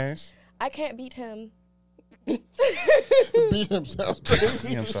 get the hands. I can't beat him. Beat himself.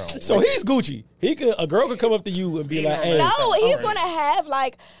 He himself. So he's Gucci. A girl could come up to you and be like, "Hey, No, he's gonna have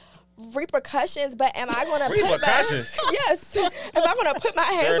like repercussions, but am I gonna Repercussions? put my, yes. Am I gonna put my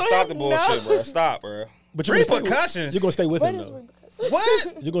hands Girl, on stop the him? bullshit, No. bro. Stop, bro. but you're gonna stay with- Repercussions. You're gonna stay with What him is though. repercussions?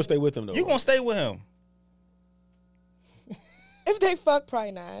 What? You're gonna stay with him though. You gonna stay with him? If they fuck,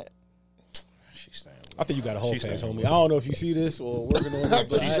 probably not. She's staying. I think you got a whole She's pass, staying homie. with I don't know if you see this or working on it,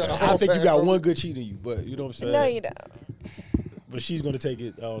 but She's got a I whole think you pass, got homie. one good cheat in you. But you know what I'm saying? No, you don't. But she's gonna take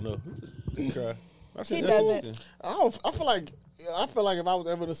it. I don't know. Cry. He doesn't. I feel like I feel like if I was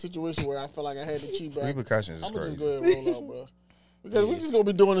ever in a situation where I feel like I had to cheat back, repercussions is I'm gonna crazy. just go ahead and roll out, bro. Because we just gonna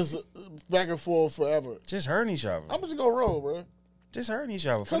be doing this back and forth forever. Just hurting each other. I'm just gonna roll, bro. Just hurting each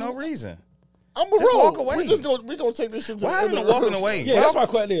other for no reason. I'm gonna just roll. walk away. We gonna take this shit to Why the end am of I walking the away? Yeah, that's my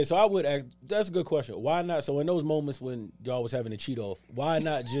question. So I would ask. That's a good question. Why not? So in those moments when y'all was having to cheat off, why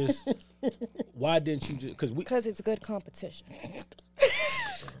not just? Why didn't you just? Because it's good competition.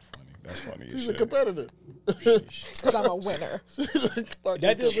 That's funny. She's a competitor. Because I'm a winner. That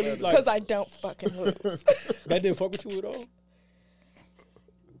didn't really like. Because I don't fucking lose. That didn't fuck with you at all.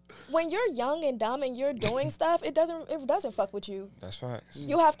 When you're young and dumb and you're doing stuff, it doesn't fuck with you. That's facts.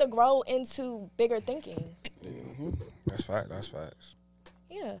 You have to grow into bigger thinking. Mm-hmm. That's facts.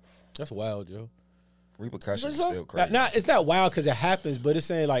 Yeah. That's wild, Joe. Repercussions is still crazy. Now it's not wild because it happens, but it's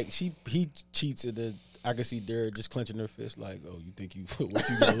saying like he cheats at the. I can see Dira just clenching her fist like, oh, you think you what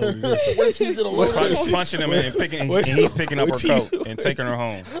you gonna load this? Punching him and he's picking up her coat and taking her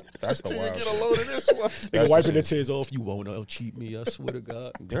home. That's the wild shit. Get a load of this one. Nigga wiping the tears off. You won't cheat me. I swear to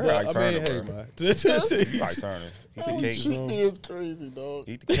God. Dira like Turner, bro. He Like Turner. Eat the cake. Cheat me is crazy, dog.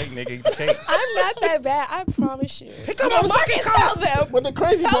 Eat the cake, nigga. Eat the cake. I'm not that bad. I promise you. Pick up my fucking Tell coat. them. But the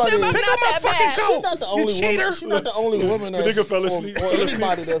crazy Tell part them is, I'm not that bad. she's not the only woman. She's not the only woman. The nigga fell asleep. Or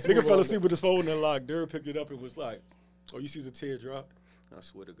anybody that's Nigga fell moving asleep with his phone unlocked. Dira picked it up and was like, oh, you see the tear drop? I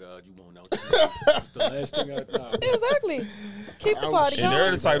swear to God, you won't out. That's the last thing I thought. Exactly. Keep the party And they're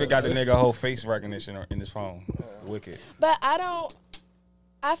going. the type that got the nigga whole face recognition in his phone. Wicked. But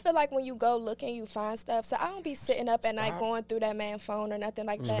I feel like when you go looking, you find stuff. So I don't be sitting up at night going through that man's phone or nothing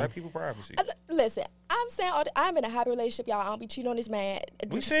like that. Respect people privacy. Listen, I'm saying I'm in a happy relationship, y'all. I don't be cheating on this man.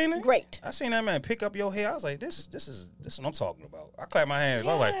 We seen it. Great. I seen that man pick up your hair. I was like, this is what I'm talking about. I clapped my hands.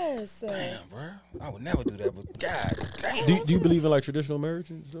 Yes. I was like, damn, bro. I would never do that, but God damn. Do you believe in like traditional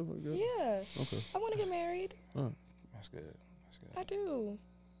marriage and stuff like that? Yeah. Okay. I want to get married. That's good. I do.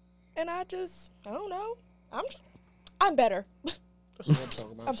 And I don't know. I'm better. That's what I'm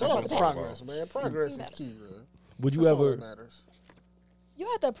talking about. I'm talking about progress, man. Progress is key, man. Would you That's all ever? that matters. You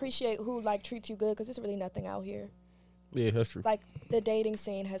have to appreciate who like treats you good because there's really nothing out here. Yeah, that's true. Like the dating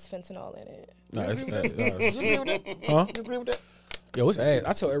scene has fentanyl in it. Nah, You agree with that? Huh? You agree with that? Yo, it's ass.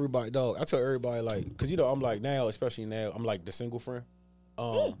 I tell everybody, dog. I tell everybody, like, because, you know, I'm like now, especially now, I'm like the single friend.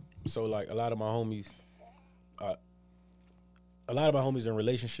 So, like, a lot of my homies in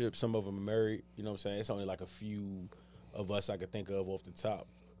relationships, some of them are married. You know what I'm saying? It's only like a few of us I could think of off the top.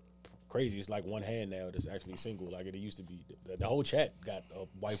 Crazy. It's like one hand now that's actually single. Like it used to be. The whole chat got a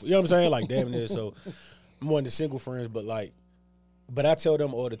wife. You know what I'm saying? Like, damn near. So, I'm one of the single friends, but I tell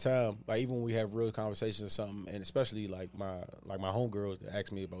them all the time, like even when we have real conversations or something, and especially like my homegirls that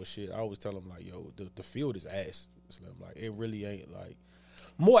ask me about shit, I always tell them like, yo, the field is ass. Slim. Like it really ain't like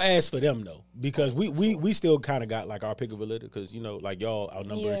more ass for them though, because we still kind of got like our pick of a litter, because you know like y'all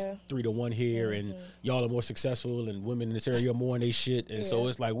outnumber is 3-1 here, and y'all are more successful, and women in this area are more in they shit, and so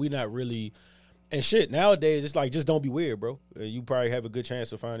it's like we not really and shit nowadays. It's like just don't be weird, bro. You probably have a good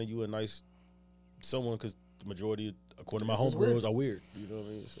chance of finding you a nice someone, because the majority, according to my homegirls, are weird. You know what I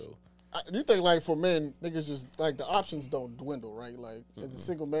mean? So You think like for men, niggas just like the options don't dwindle, right? Like as a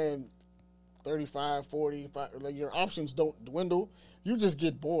single man, 35, 45, like your options don't dwindle. You just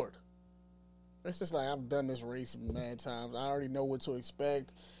get bored. It's just like I've done this race mad times. I already know what to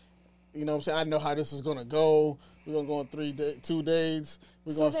expect. You know what I'm saying? I know how this is gonna go. We're gonna go on 2 days.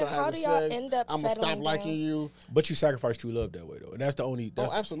 We're gonna start having sex. I'm gonna stop liking you. But you sacrifice true love that way though, and that's the only.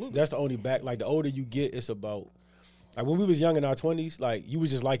 Absolutely. That's the only back. Like the older you get, it's about. Like when we was young in our 20s, like you was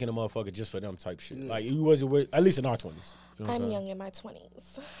just liking a motherfucker just for them type shit. Yeah. Like you wasn't with, at least in our 20s. You know I'm young in my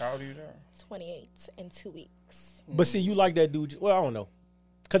 20s. How old are you now? 28 in 2 weeks. But see, you like that dude. Well, I don't know,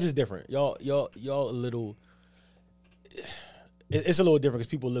 cause it's different. Y'all a little. It's a little different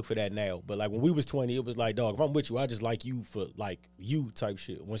because people look for that now. But like when we was 20, it was like, dog, if I'm with you, I just like you for like you type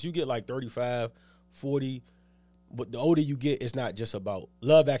shit. Once you get like 35, 40. But the older you get, it's not just about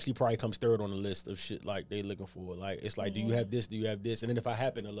love. Actually, probably comes third on the list of shit like they looking for. Like it's like, do you have this? Do you have this? And then if I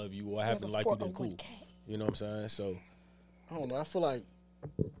happen to love you or I happen to like you, then cool. You know what I'm saying? So I don't know. I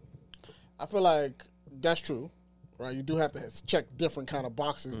feel like that's true, right? You do have to check different kind of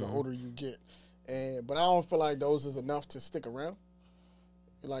boxes the older you get, but I don't feel like those is enough to stick around.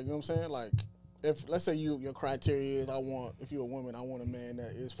 Like, you know what I'm saying? Like, if let's say your criteria is if you're a woman, I want a man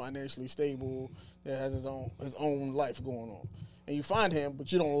that is financially stable, that has his own life going on, and you find him,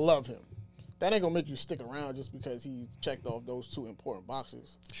 but you don't love him. That ain't gonna make you stick around just because he checked off those 2 important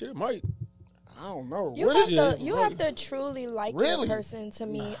boxes. shit, it might. I don't know. You have to truly like your person. To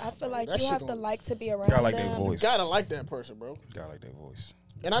me, I feel like you have to like to be around gotta like them. their voice. You gotta like that person, bro. Gotta like their voice.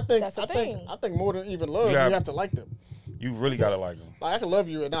 And I think more than even love, you have to like them. You really gotta like them. Like I can love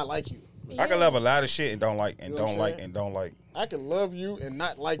you and not like you. I can love a lot of shit and don't like and don't like saying? and don't like. I can love you and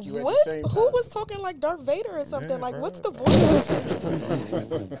not like you What? at the same time. Who was talking like Darth Vader or something? Yeah, like, bro. what's the voice?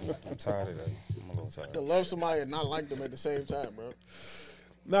 I'm tired of that. I'm a little tired. I can love somebody and not like them at the same time, bro.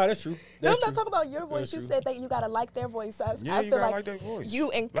 Nah, that's true. No, That's I'm not true. talking about your voice. That's You true. said that you gotta like their voice. Yeah, I you feel gotta like their voice. you A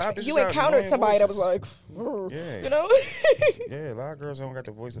lot of bitches you have encountered annoying somebody that was voices. like, "Grr," Yeah. you know. Yeah, a lot of girls don't got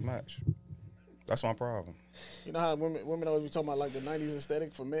the voice to match. That's my problem. You know how women always be talking about like the '90s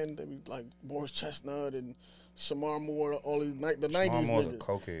aesthetic for men? They be like Morris Chestnut and Shamar Moore, all these the '90s Moore's a niggas.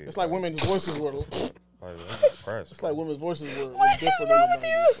 cokehead. It's like women's voices were. Like, I'm impressed. It's like women's voices were What is different wrong in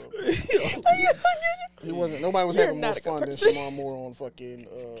the with you? '90s. Bro. He wasn't. Nobody was You're having more not a good fun than person. Shamar Moore on fucking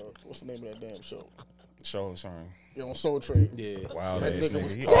what's the name of that damn show? Show sorry. Yeah, on Soul Train. Yeah. Wild That ass nigga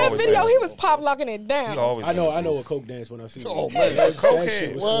was nigga. He pop. That always video, been- he was pop locking it He down. always I know been- a coke dance when I see Oh it. man, That cokehead.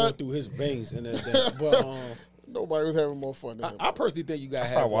 shit was What? flowing through his veins and that. But nobody was having more fun than him. I personally think you gotta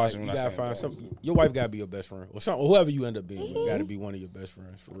stopped have watching you when I gotta seen find it. some. Your wife gotta be your best friend, or something. Or whoever you end up being, you gotta be one of your best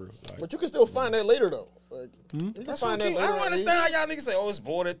friends for real. Like, But you can still find that later though. Like, you can That's find what that I later. don't understand how y'all niggas say, "Oh, it's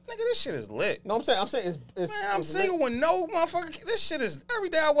boarded." Nigga, this shit is lit. No, I'm saying it's. Man, I'm it's single lit. with no motherfucker. This shit is every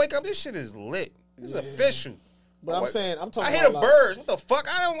day I wake up. This shit is lit. It's official. But I'm saying I'm talking. I hear the about, like, birds. What the fuck?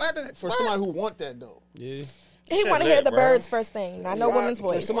 I don't have to. for what? somebody who want that though. yeah, He Shit want to hear lit, the bro. birds first thing, not no Right. woman's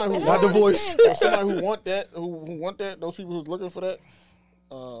For voice. somebody who And I want don't the voice. understand For that. somebody who want that, who want that, those people who's looking for that,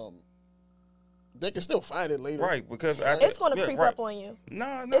 they can still find it later. Right, because It's going to creep right. up on you.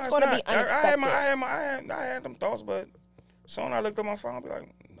 No, It's gonna not. be I unexpected. had them thoughts, but soon I looked at my phone, I'll be like,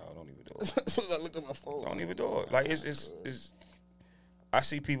 no, don't even do it. So I looked at my phone. Don't even do it. Like it's. I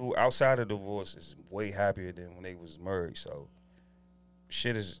see people outside of divorce is way happier than when they was married. So,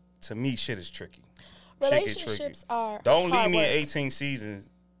 shit is tricky. Shit get tricky. Relationships are Don't leave hard me in work. 18 seasons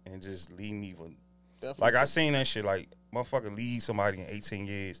and just leave me for. Definitely. Like I seen that shit. Like motherfucker leave somebody in 18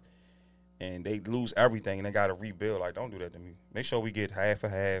 years, and they lose everything and they got to rebuild. Like don't do that to me. Make sure we get half a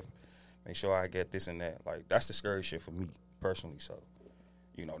half. Make sure I get this and that. Like that's the scary shit for me personally. So,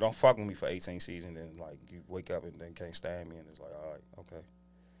 you know, don't fuck with me for 18 seasons and like you wake up and then can't stand me and it's like, all right, okay.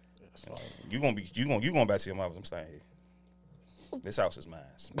 You going back to your mother's. I'm staying here. This house is mine.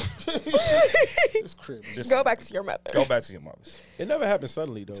 This crib. Just Go back to your mother. Go back to your mother's. it never happened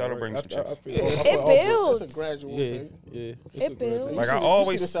suddenly though. Tell her right? bring me some chicken. It builds. It's a gradual Yeah, thing. yeah. It It's a good builds. thing. Like You I see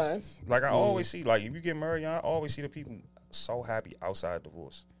always the signs. Like I always see, like if you get married, I always see the people so happy outside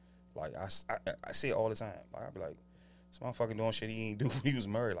divorce. Like I see it all the time. Like I be like, this motherfucker doing shit he ain't do when he was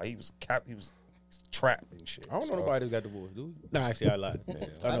married. Like he was trapped and shit. I don't know So, nobody that got divorced, do you? No, actually, I lied. Yeah,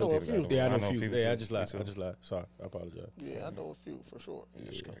 I know a people few. got Yeah, I divorced. know a few. people Yeah, I too. just Me lied. too. I just lied. Sorry, I apologize. Yeah, I know a few for sure.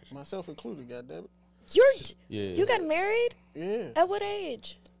 Myself included. Goddamn it. Yeah, You got married Yeah. at what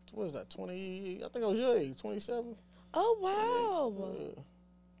age? What was that? 20? I think I was your age. 27. Oh wow,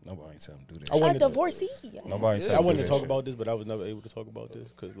 Nobody tell him do that. I shit. a wanted to- divorcee. Nobody Yeah. tell I him do wanted that to talk shit. about this, but I was never able to talk about this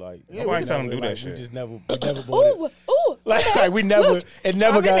because, like, Yeah, Nobody we tell him to do like, that shit. We just never bought it. Ooh, ooh. Like we never, it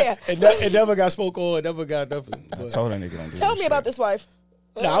never I'm in got, there. it never got spoke on. It never got nothing. I But, told that nigga don't do Tell that me shit. about this wife.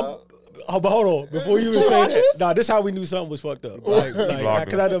 nah, but hold on, before you even She say watches? that, nah, this how we knew something was fucked up. Like, blocked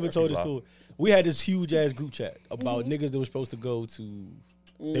because her. I never told He this blocked to her. We had this huge ass group chat about niggas that were supposed to go to.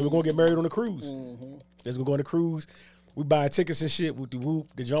 They were gonna get married on a cruise. They was gonna go on a cruise. We buying tickets and shit with the whoop.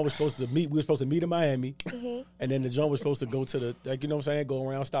 The John was supposed to meet. We were supposed to meet in Miami, and then the John was supposed to go to the, like, you know what I'm saying, go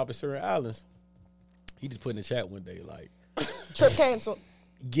around, stop at certain islands. He just put in the chat one day like, Trip canceled.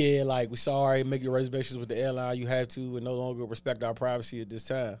 yeah, like, we're sorry, make your reservations with the airline. You have to, and no longer respect our privacy at this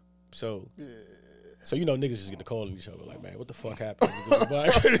time. So, so you know, niggas just get to calling each other like, man, what the fuck happened?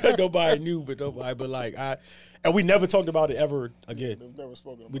 Nobody knew, but like and we never talked about it ever again. They've never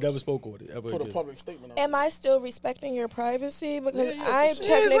spoken about We never spoke on it ever Put a again. public statement out. Am I still respecting your privacy? Because Yeah, I for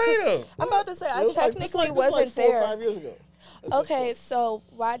sure. Years technically, later. I'm about to say, I It was like- technically this like wasn't 4 or there. 5 years ago. at this Okay, point. so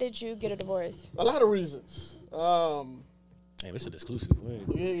why did you get a divorce? A lot of reasons. Damn, this is an exclusive.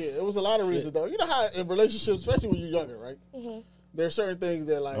 Yeah, it was a lot of reasons though. You know how in relationships, especially when you're younger, right? There's certain things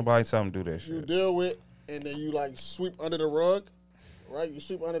that like Nobody tell him to do that you shit. deal with, and then you like sweep under the rug, right? You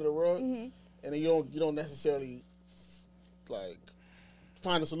sweep under the rug, and then you don't necessarily like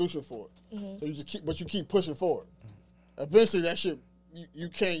find a solution for it. So you keep pushing forward. Eventually, that shit you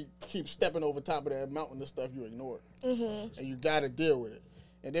can't keep stepping over top of that mountain of stuff you ignored, and you got to deal with it.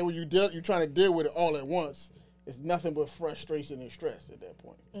 And then when you're trying to deal with it all at once, it's nothing but frustration and stress at that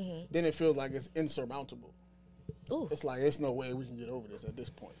point. Then it feels like it's insurmountable. Ooh. It's like, there's no way we can get over this at this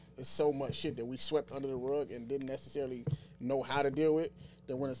point. It's so much shit that we swept under the rug and didn't necessarily know how to deal with,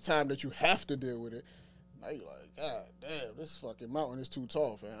 that when it's time that you have to deal with it, now you're like, God damn, this fucking mountain is too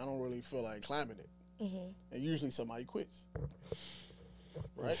tall, man. I don't really feel like climbing it. and usually somebody quits.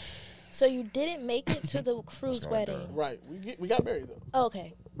 Right. So you didn't make it to the crew's wedding. Right. We got married though. Oh,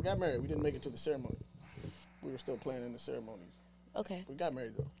 okay. We got married. We didn't make it to the ceremony. We were still planning the ceremony. Okay. We got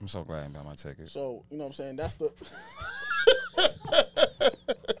married though. I'm so glad I bought my ticket. So you know what I'm saying. That's the.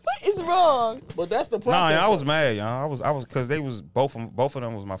 What is wrong? But that's the process. Nah, I was mad, y'all. I was because they was both of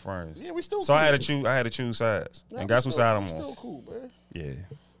them was my friends. Yeah, we still. So cool. I had to choose sides, and guess what side I'm on. Still cool, man. Yeah.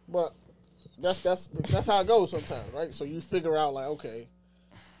 But that's how it goes sometimes, right? So you figure out like, okay,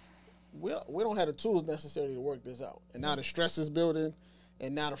 we don't have the tools necessarily to work this out, and now the stress is building,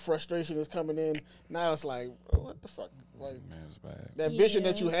 and now the frustration is coming in. Now it's like, what the fuck, like Man, it's bad. that vision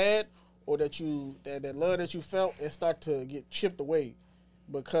that you had, or that love that you felt, it start to get chipped away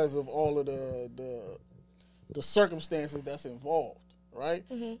because of all of the circumstances that's involved, right?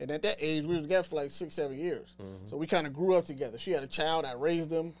 And at that age, we was together for like 6-7 years, so we kind of grew up together. She had a child, I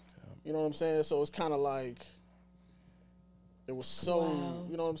raised them. You know what I'm saying? So it's kind of like it was so. Wow.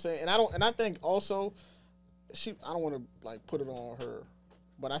 You know what I'm saying? And I think also I don't want to like put it on her,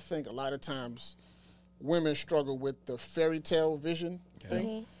 but I think a lot of times women struggle with the fairy tale vision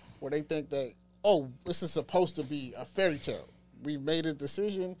thing, where they think that, oh, this is supposed to be a fairy tale. We've made a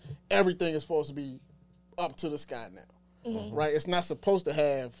decision. Everything is supposed to be up to the sky now, right? It's not supposed to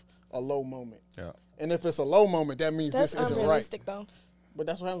have a low moment. Yeah. And if it's a low moment, that means that's this isn't unrealistic, right. Though. But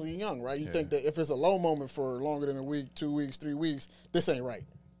that's what happens when you're young, right? You think that if it's a low moment for longer than a week, 2 weeks, 3 weeks, this ain't right.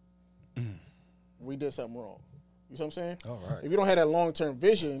 We did something wrong. You know what I'm saying? All right. If you don't have that long-term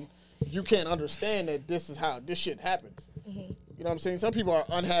vision, you can't understand that this is how this shit happens. You know what I'm saying? Some people are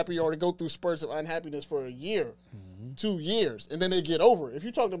unhappy or they go through spurts of unhappiness for a year, 2 years, and then they get over it. If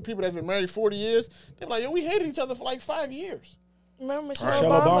you talk to people that's been married 40 years, they're like, yo, we hated each other for like 5 years. Remember Michelle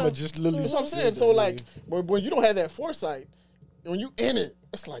Obama just literally. That's what I'm saying. So, like, when you don't have that foresight, when you in it,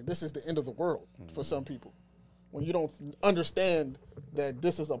 it's like this is the end of the world for some people. When you don't understand that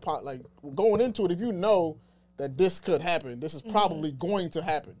this is a part, like going into it, if you know that this could happen, this is probably going to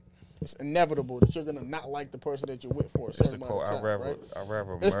happen. It's inevitable that you're gonna not like the person that you're with for a certain amount of time. I'd rather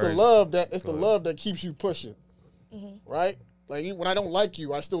it's the love that keeps you pushing, right? Like when I don't like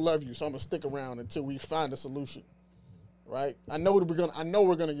you, I still love you, so I'm gonna stick around until we find a solution, right? I know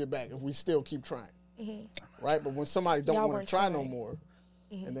we're gonna get back if we still keep trying. Right, but when somebody don't want to try no more,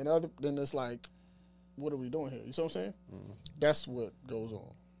 and then it's like, what are we doing here? You see what I'm saying? That's what goes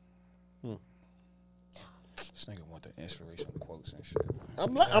on. This nigga want the inspirational quotes and shit.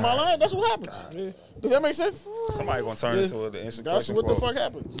 Am I lying? That's what happens. Yeah. Does that make sense? Somebody gonna turn into the inspirational. That's what the fuck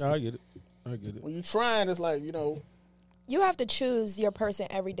happens. No, I get it. When you trying, it's like you have to choose your person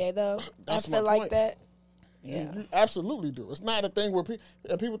every day, though. That's I feel like that. Yeah, you absolutely do. It's not a thing where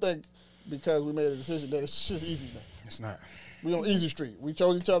people think. Because we made a decision that it's just easy now. It's not. We on easy street. We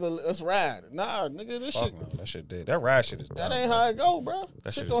chose each other. Let's ride. Nah, nigga, this shit. No, that shit dead. That ride shit is done. That ain't how it go, bro.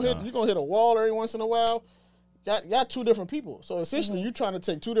 That shit gonna hit. You gonna hit a wall every once in a while. Got two different people. So essentially, you trying to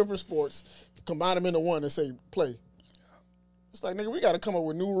take two different sports, combine them into one, and say play. It's like, nigga, we got to come up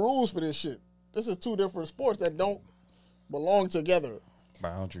with new rules for this shit. This is two different sports that don't belong together.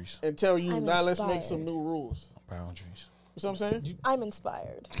 Boundaries. And tell you now, let's make some new rules. Boundaries. You know what I'm saying? I'm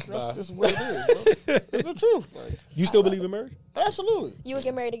inspired. That's just what it is, bro. It's the truth. Like, you still believe in marriage? Absolutely. You would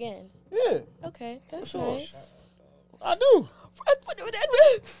get married again? Yeah. Okay, that's nice. I do. I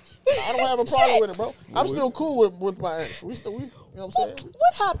don't have a problem with it, bro. I'm still cool with my ex. We you know what I'm saying?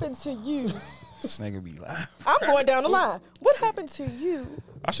 What happened to you? This nigga be lying. I'm going down the line. What happened to you?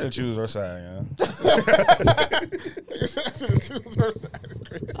 I should have choose her side, yeah. I should have choose her side. It's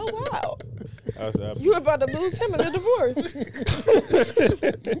crazy. Oh, wow. You about to lose him in the divorce.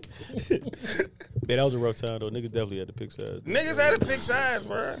 Man, that was a rough time, though. Niggas definitely had to pick sides. Niggas had to pick sides,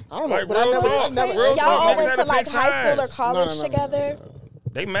 bro. I don't know. Like, but real y'all all went to like high school or college together?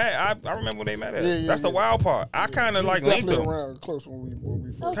 They mad. I remember when they met at. That's the wild part. I kind of like linked them. Around close when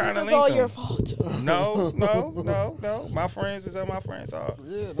we first. This is all your fault. No. My friends is how my friends are.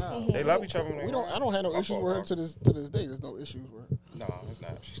 Yeah, nah. They love each other. I don't have no issues with her to this day. There's no issues with her. No, it's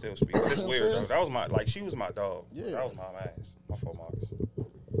not. She still speaks. It's weird though. That was she was my dog. Yeah, that was my ass. My fault, Marcus.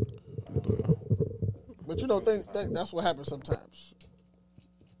 But that's what happens sometimes.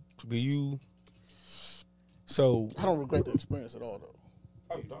 Do you? So I don't regret the experience at all, though.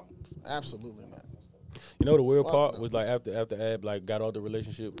 Oh, you don't? Absolutely not. You know the weird part was like after Ab like got out the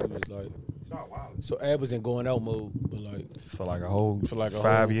relationship, he was like, so Ab was in going out mode, but like for like a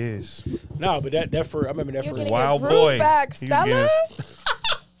 5 years. Nah, but that for I remember that for wild boy. Back, Stella? Man,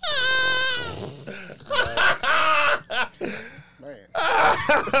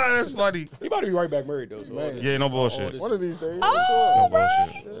 that that's funny. He about to be right back married though. So Yeah, no bullshit. One of these days. Oh, No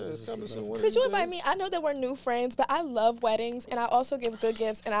bullshit. Yeah, it's coming soon. could you invite me? I know that we're new friends, but I love weddings, and I also give good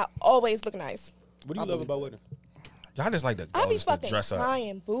gifts, and I always look nice. What do you love about wedding? Y'all just like the I be ghost to fucking dress up.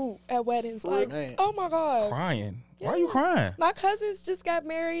 crying, boo, at weddings. Like, Man. oh my God. Crying? Why are you crying? My cousins just got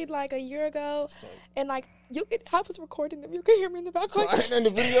married like a year ago, and like I was recording them. You can hear me in the background. Crying in the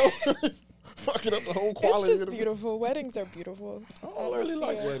video. Fucking up the whole quality. It's just beautiful. Weddings are beautiful. I don't really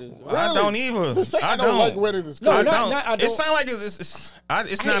like weddings. Really? I don't either. Say I I don't like don't. weddings. It's No, crazy. I don't. I It sounds like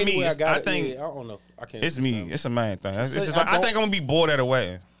it's not me. I think I don't know. I can't. it's me. It's a man thing. It's Say just I like, I think I'm gonna be bored at a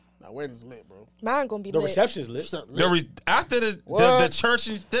wedding. Nah, weddings lit, bro. Mine gonna be The lit. reception's lit. After the What? church,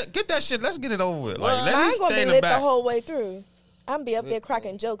 get that shit. Let's get it over with. Like, let me Mine gonna stay be in the lit the back. whole way through. I'm be up there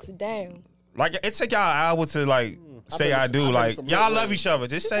cracking jokes down. Like, it take y'all an hour to like say I do. I've been like, to some y'all lit love weddings. each other.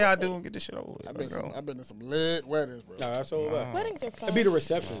 Just say I do and get this shit over with. I've been to some lit weddings, bro. Nah, that's all right. Weddings are fun. It'd be the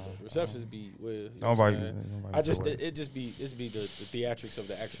reception. Receptions be where you know Nobody- what I'm saying? nobody I just say wedding. it just be the theatrics of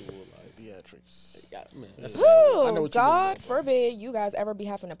the actual like. Theatrics. Yeah, man, that's Whew, I know what you God mean, forbid you guys ever be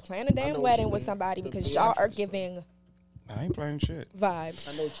having to plan a know damn what wedding you with mean. somebody The because y'all are theatrics, giving I ain't playing shit. vibes.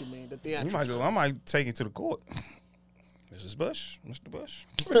 I know what you mean. The We theatrics. I might take it to the court. Mrs. Bush, Mr. Bush.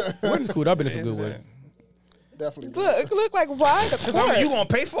 Wedding's cool. I've been to some Is good that- weddings. Definitely. Look like why the Cause court? you gonna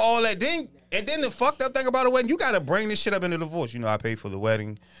pay for all that, then the fucked up thing about a wedding, you gotta bring this shit up in the divorce. You know, I paid for the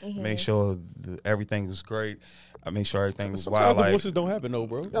wedding, make sure everything was great. I make sure everything was Sometimes wild. Like, divorces don't happen though,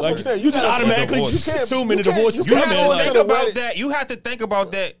 bro. That's what I'm saying. You just gotta- automatically divorce. just You can't- assuming the you can't- divorce is you you can't coming. have to like- think Like- about that. You have to think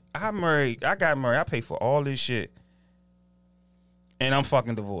about that. I got married. I paid for all this shit, and I'm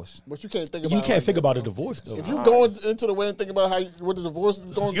fucking divorced. But you can't think about You it can't like think that, about a bro. divorce though. If you go into the wedding thinking about what the divorce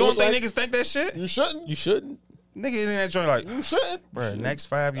is going to You don't look think like, niggas think that shit? you shouldn't. You shouldn't. Nigga in that joint like, You shouldn't. bruh, next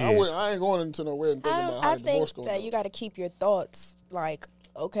 5 I years. ain't going into no wedding thinking about how I the divorce think goes. that you got to keep your thoughts like,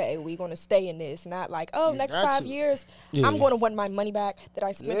 okay, we're going to stay in this. Not like, oh, You next got 5 to. years, Yeah. I'm going to want my money back that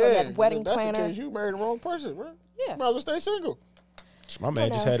I spent on Yeah, that wedding if that's planner. the case, you married the wrong person, bro. Yeah. Might as well stay single. My man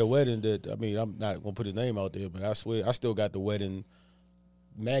just know. had a wedding that I'm not gonna put his name out there, but I swear I still got the wedding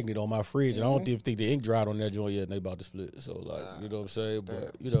magnet on my fridge, and I don't even think the ink dried on that joint yet, and they about to split. So like, you know what I'm saying?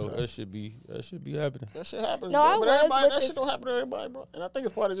 But you know that should be happening. That shit happens. No, bro. I But was everybody, with that this- shit don't happen to everybody, bro. And I think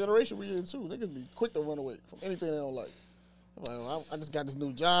it's part of the generation we in too. Niggas be quick to run away from anything they don't like. Like, I just got this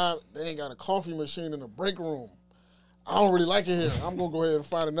new job. They ain't got a coffee machine in the break room. I don't really like it here. I'm gonna go ahead and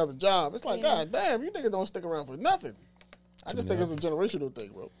find another job. It's like, God damn, you niggas don't stick around for nothing. I just think it's a generational thing,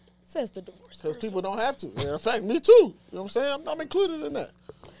 bro. Says the divorce Because person. people don't have to. And in fact, me too. You know what I'm saying? I'm included in that.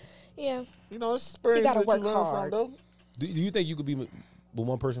 Yeah. You know, it's experience gotta that work you learn hard. from, though. Do you think you could be with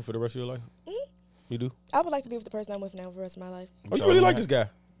one person for the rest of your life? You do? I would like to be with the person I'm with now for the rest of my life. Oh, you really like this guy?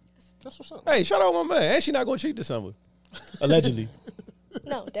 That's what's up. Hey, shout out my man. And she not gonna cheat this summer, allegedly.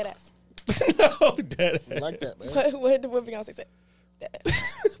 No, dead ass. No, that. I like that, man. What Beyonce said. Dead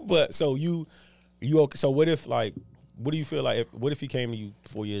ass. But so you okay? So what if like, what do you feel like? What if he came to you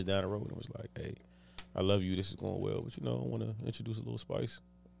 4 years down the road and was like, "Hey, I love you. This is going well, but you know, I want to introduce a little spice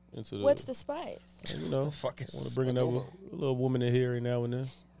into the. What's the spice? You know, Fuck is want to bring another a little woman in here every now and then.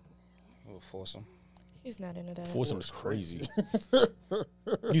 We'll force him. He's not into that. Foursome is crazy.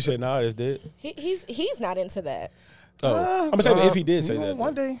 You said nah, it's dead. He's not into that. Oh, I'm saying if he did say you know, that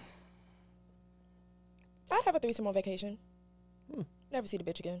one though. day. I'd have a threesome on vacation. Never see the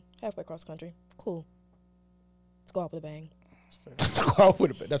bitch again. Halfway across the country. Cool. Let's go out with a bang.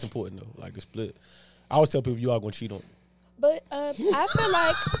 That's important though. Like the split. I always tell people you are gonna cheat on. But I feel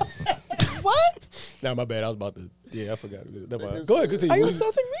like what? Nah, my bad. I was about to. Yeah, I forgot. Never mind. Go ahead, continue. Are you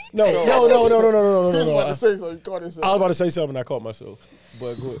insulting me? No. He was No. about to say something. You caught himself. I was about to say something. And I caught myself.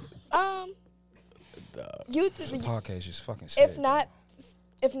 But go ahead. You Podcast just fucking sad.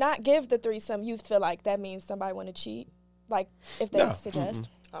 if not give the threesome, you feel like that means somebody want to cheat. Like if they No. suggest.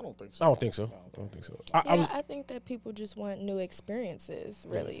 I don't think so. I don't think so. I think that people just want new experiences,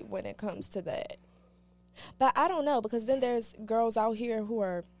 really, when it comes to that. But I don't know, because then there's girls out here who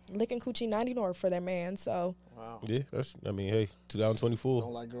are licking coochie 90 North for their man, so. Wow. Yeah, hey, 2024.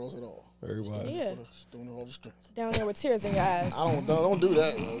 Don't like girls at all. Everybody. Yeah. Just doing it all the strength. Down there with tears in your eyes. Don't do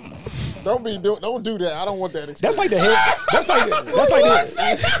that, yo. Don't do that. I don't want that experience. That's like the head. That's like the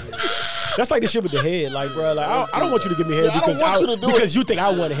That's like the shit with the head, like, bro. Like, I don't want you to give me head because you think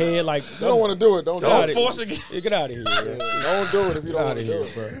I want head. Like, you don't want to do it. Don't force it. Get out of here. Bro. Don't do it if you don't want to do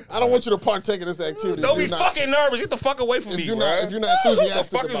it, bro. I don't want you to partake in this activity. Don't be fucking nervous. Get the fuck away from me, bro. If you're not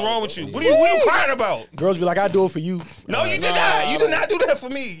enthusiastic, what the fuck is wrong with you? What are you crying about? Girls be like, I do it for you. No, you did not. You did not do that for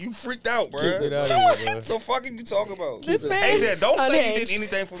me. You freaked out, bro. Get out of here, bro. So fucking you talking about? This man, hey, Dad, don't say you did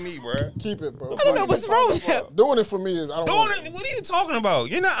anything for me, bro. Keep it, bro. I don't know what's wrong with him. Doing it for me is I don't. What are you talking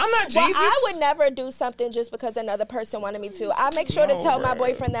about? I'm not Jesus. Well, I would never do something just because another person wanted me to. I make sure to tell my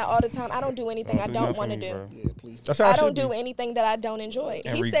boyfriend that all the time. I don't do anything I don't want to do. Yeah, please. I don't do anything that I don't enjoy.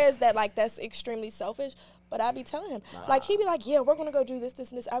 He says that like that's extremely selfish, but I be telling him like he be like, yeah, we're gonna go do this,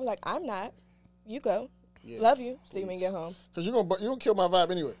 and this. I be like, I'm not. You go. Yeah. Love you. See you when you get home. Because you're gonna kill my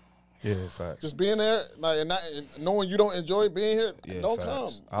vibe anyway. Yeah, facts. Just being there, like, and knowing you don't enjoy being here, don't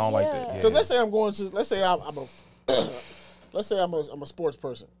come. I don't like that. Because let's say I'm going to, let's say I'm a sports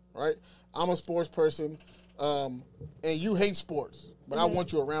person, right? I'm a sports person, and you hate sports, but I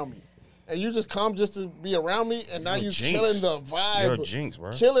want you around me. And you just come just to be around me, and now you killing the vibe. You're a jinx,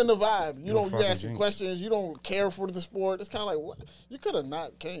 bro. Killing the vibe. You ask questions. You don't care for the sport. It's kind of like, what? You could have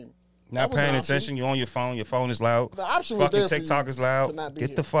not came. Not paying attention. You're on your phone. Your phone is loud. The option fucking was there TikTok is loud.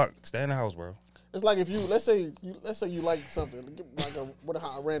 Get the fuck. Stay in the house, bro. It's like if you let's say you like something like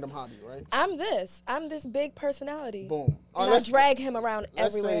a random hobby, right? I'm this big personality. Boom. And I drag him around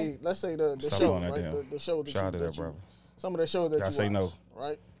everywhere. Let's say the show, right? The show that some of the shows that you watch, say no,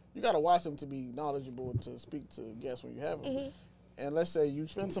 right? You got to watch them to be knowledgeable to speak to guests when you have them. Mm-hmm. And let's say you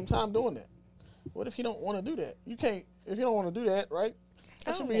spend some time doing that. What if he don't want to do that? You can't. If you don't want to do that, right?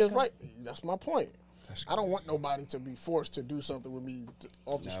 That should be his right. That's my point. I don't want nobody to be forced to do something with me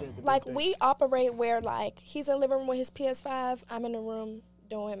off the strength of like we operate where like he's in the living room with his PS5, I'm in the room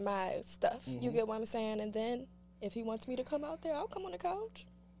doing my stuff. Mm-hmm. You get what I'm saying? And then if he wants me to come out there, I'll come on the couch.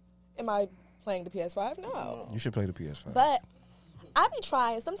 Am I playing the PS5? No. You should play the PS5. But I be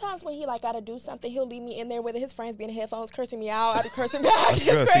trying. Sometimes when he like gotta do something, he'll leave me in there with his friends be in the headphones cursing me out. I be cursing back. It's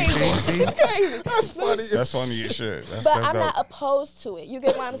crazy. It's crazy. That's funny. That's funny as shit. But I'm not opposed to it. You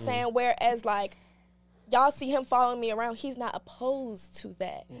get what I'm saying? Whereas like y'all see him following me around, he's not opposed to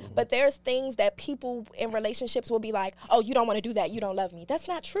that. Mm-hmm. But there's things that people in relationships will be like, oh, you don't want to do that, you don't love me. That's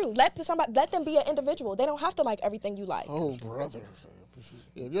not true. Let them be an individual. They don't have to like everything you like. Oh, brother.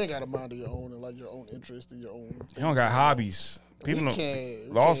 Yeah, if you ain't got a mind of your own and like your own interest and your own. You don't got hobbies. People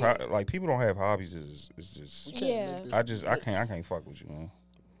don't like people don't have hobbies. It's just I can't fuck with you, man.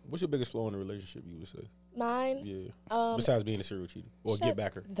 What's your biggest flaw in a relationship? You would say mine. Yeah. Besides being a serial cheater or get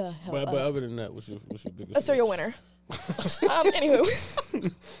backer. The hell but other than that, what's your biggest? A serial winner. Anywho,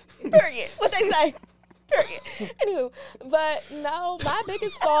 period. What they say. Period. Anywho, but no, my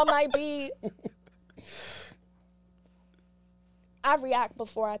biggest flaw might be I react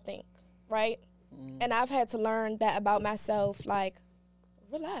before I think, right? And I've had to learn that about myself, like,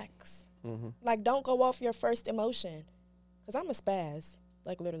 relax. Mm-hmm. Like, don't go off your first emotion. Because I'm a spaz.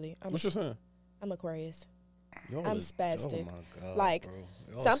 Like, literally. What's your sign? I'm Aquarius. I'm spastic. Oh, my God, like,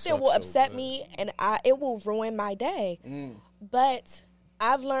 something will upset me, and it will ruin my day. But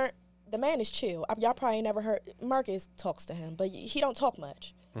I've learned, the man is chill. Y'all probably never heard, Marcus talks to him, but he don't talk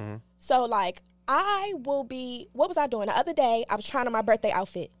much. Mm-hmm. So, like, I will be, what was I doing? The other day, I was trying on my birthday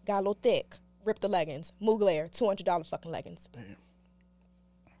outfit. Got a little thick. Ripped the leggings. Mugler, $200 fucking leggings. Damn.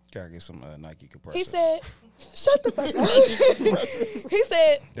 Gotta get some Nike compressors. He said, shut the fuck up. He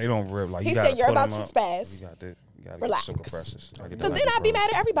said, they don't rip. Like, he said, you're about to spaz. You got relax. Some compressors. Because then I'd be mad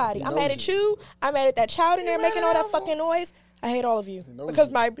at everybody. I'm mad at you. I'm mad at that child in there making all that fucking noise. I hate all of you.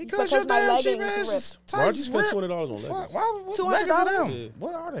 Because my leggings ripped. Why'd you spend $20 on leggings? $200?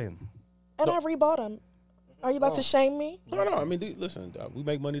 What are they? And I rebought them. Are you about to shame me? No. I mean, listen, we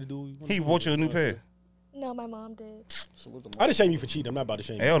make money to do. He bought you a new pair. No, my mom did. I didn't shame you for cheating. I'm not about to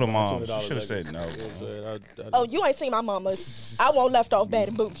shame you. Hell, the mom. She should have said no. Oh, you ain't seen my mama. I won't left off bad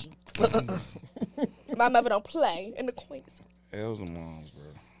and bougie. My mother don't play in the Queens. Hell's the moms,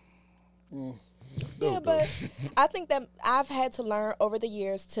 bro. Yeah, but I think that I've had to learn over the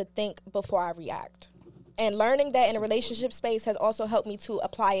years to think before I react. And learning that in a relationship space has also helped me to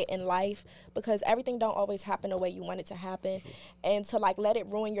apply it in life because everything don't always happen the way you want it to happen. And to, like, let it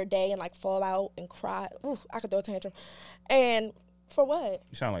ruin your day and, like, fall out and cry. Ooh, I could throw a tantrum. And for what?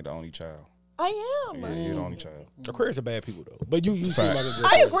 You sound like the only child. I am. Yeah, you're the only child. Aquarius are bad people, though. But you seem like a good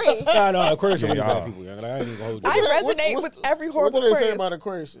I agree. No, Aquarius are really bad people. Like, I ain't even gonna hold you. I resonate with every horrible Aquarius. What do they say Aquarius. about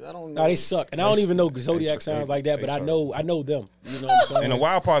Aquarius? I don't know. No, they suck. And I don't even know Zodiac sounds like that, but I know them. You know what I'm saying? And the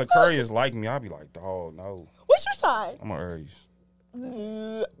wild part of Aquarius like me, I'll be like, dog, no. What's your sign? I'm an Aries.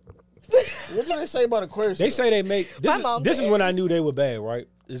 What do they say about Aquarius? They say they make. This is when I knew they were bad, right?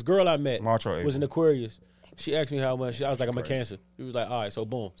 this girl I met March was an Aquarius. She asked me how much. I was like, I'm a Cancer. She was like, all right, so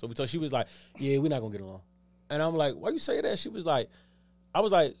boom. So she was like, yeah, we're not gonna get along. And I'm like, why you say that? She was like, I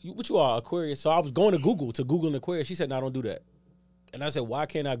was like, what you are, Aquarius? So I was going to Google an Aquarius. She said, no, don't do that. And I said, why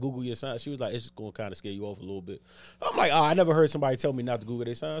can't I Google your sign? She was like, it's just going to kind of scare you off a little bit. I'm like, I never heard somebody tell me not to Google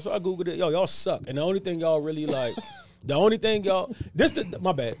their sign. So I Googled it. Yo, y'all suck. And the only thing y'all really like, this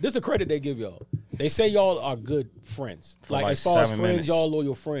the credit they give y'all. They say y'all are good friends. Like as far as friends, minutes. Y'all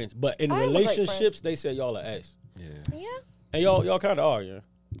loyal friends. But in relationships, they say y'all are ass. Yeah. And y'all kind of are, yeah.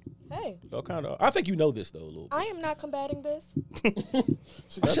 Hey. Y'all kind of are. I think you know this, though, a little bit. I am not combating this.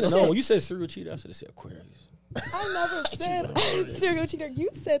 I should have known. When you said serial cheater, I should have said Aquarius. I never said serial cheater. You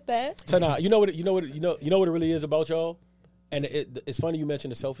said that. So now, you know what it really is about y'all? And it's funny you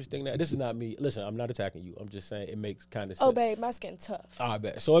mentioned the selfish thing. That this is not me. Listen, I'm not attacking you. I'm just saying it makes kind of sense. Oh, babe, my skin tough. I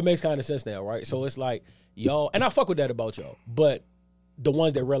bet. So it makes kind of sense now, right? So it's like y'all, and I fuck with that about y'all, but the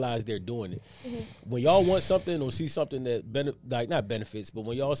ones that realize they're doing it. When y'all want something or see something that not benefits, but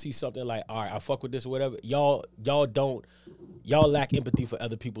when y'all see something like, all right, I fuck with this or whatever, y'all lack empathy for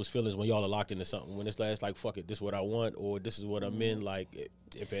other people's feelings when y'all are locked into something. When it's like fuck it, this is what I want or this is what I'm in. Like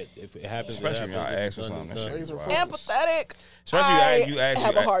if it happens, especially when y'all ask for something. Empathetic. Especially I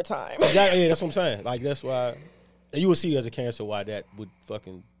have a hard time. Exactly. Yeah, that's what I'm saying. Like that's why, and you will see as a Cancer why that would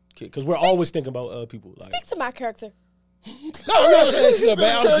fucking because we're always thinking about people. Like, speak to my character. No, I'm not saying she's a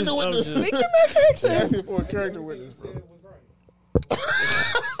bad. I'm just speak to my character. Asking for a character witness, bro.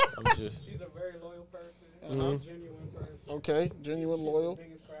 She's a very loyal person, a genuine person. Okay, genuine loyal. She's the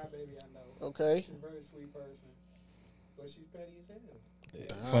biggest crybaby I know. Okay. She's a very sweet person, but she's petty as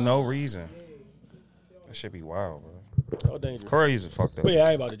hell. For no reason. That should be wild, bro. Oh, dangerous. Aquarius is fucked up. But yeah,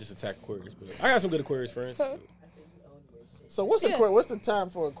 I ain't about to just attack Aquarius. But I got some good Aquarius friends. So what's Aquarius? What's the time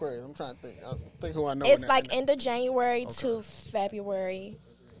for Aquarius? I'm trying to think. I think who I know. It's like end of January to February.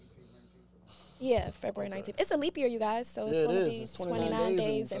 Yeah, February 19th. It's a leap year, you guys. So it's going to be 29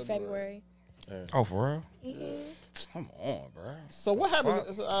 days in February. Oh, for real? Come on, bro. So what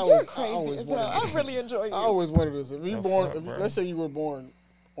happens? You're crazy as hell. I really enjoy you. I always wondered this. If you let's say you were born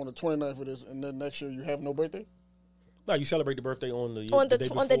on the 29th of this, and then next year you have no birthday. No, you celebrate the birthday on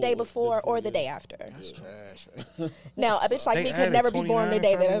the day before or the day after. That's trash. Now, a bitch like me could never be born the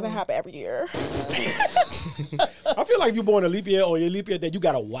day that doesn't happen every year. I feel like if you're born a leap year or your leap year, then you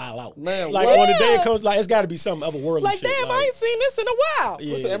gotta wild out. Man, like on the day it comes, like it's got to be something otherworldly. Like, shit. damn, I ain't seen this in a while.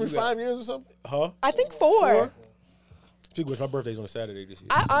 Yeah, what's it, every 5 years or something? Huh? I think 4. Speaking of which, my birthday's on a Saturday this year.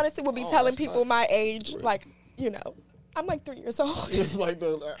 I honestly would be telling people my age, like, I'm like 3 years old. It's like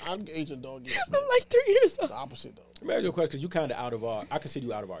I'm Asian dog. I'm like 3 years old. The opposite though. Imagine your question because you kind of out of our. I consider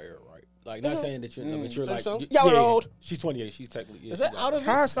you out of our era, right? Like not saying that you're like so? Y'all are old. She's 28. She's technically. Yeah, is that out of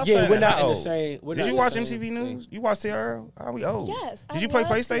it? Stop yeah, saying we're not that. in the same. Did you watch MTV News? You watch TRL? Are we old? Yes. Did you play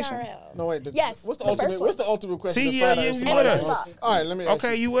PlayStation? TRL. No wait. Yes. What's the ultimate? What's the ultimate question? See, yeah, you with us. All right, let me.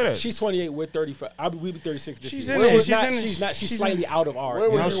 Okay, you with us? She's 28. We're 35. We'll be 36 this she's year. In there. She's not. She's slightly out of our.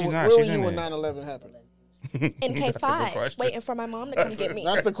 Where were she's you? not. Where were She's you in when there. 9/11 happened? In K5, waiting for my mom to come get me.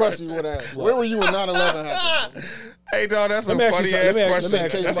 That's the question you would ask. Where were you when 9/11 happened? Hey, dog, that's a funny ass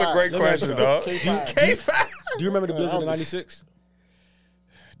question. That's a great question, dog. K5. Do you remember the blizzard in '96?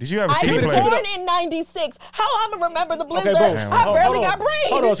 Did you ever I see was me play? born in '96. How I'm gonna remember the blizzard? Okay, boom. I barely got brain.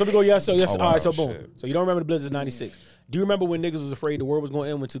 Hold on, so we go yes. So yes. Oh, wow, all right, so boom. shit. So you don't remember the blizzard in '96? Do you remember when niggas was afraid the world was going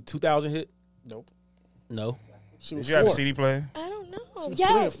to end when 2000 hit? Nope. No. She was Did you have a 4. CD player? I don't know. She was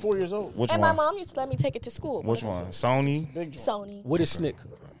Yes. 4 years old. Which And one? my mom used to let me take it to school. Which one? Sony? Big joint. Sony. What is SNCC?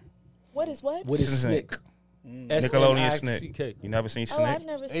 What is what? What is Snick. SNCC? Nickelodeon SNCC. Snick. You never seen Oh, I've Snick?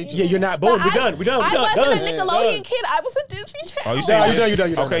 never seen Yeah, it. you're not. Boom. But We done. I wasn't a Done. Nickelodeon kid. I was a Disney Channel. Oh, you Done. see? You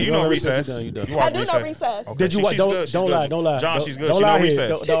done. Okay, you know Recess. You done. You watch I do know Recess. Okay, Did you watch? she's good. She's Don't good. lie. John, she's good. Don't She lie know here.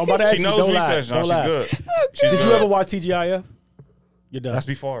 Recess. I'm about to ask She you, knows don't lie. Recess, John. Don't She's lie. good. Did you ever watch TGIF? You're done. That's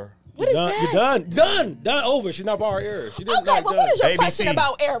before. What is You're that? done. Over. She's not part of our era. She didn't. Okay, well, what is your ABC. question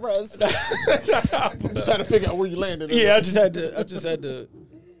about eras? I'm just trying to figure out where you landed. Yeah, I just had to.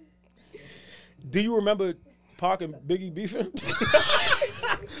 Do you remember Pac and Biggie beefing?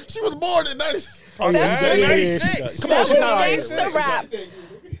 She was born in 96. Oh, yeah, yeah, yeah, 96. Come That on, was she's not our era. gangster rap.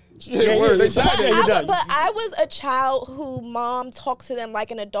 She ain't word. They died there. You're done. But I was a child who mom talked to them like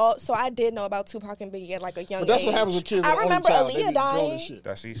an adult, so I did know about Tupac and Biggie at like a young age. But that's what happens with kids. I remember Aaliyah Aaliyah dying. Shit.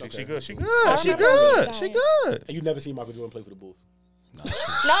 That's she good. She I good. She remember good. Aaliyah She dying. good. And you never seen Michael Jordan play for the Bulls?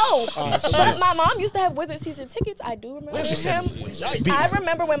 No, but my mom used to have Wizard season tickets. I do remember him. I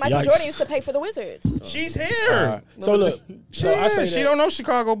remember when Michael Jordan used to pay for the Wizards. She's here. So look, so I say She that- don't know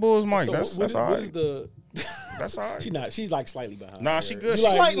Chicago Bulls, Mike. So That's all what right. is the? That's all right. She's not. She's like slightly behind. Nah, she good. You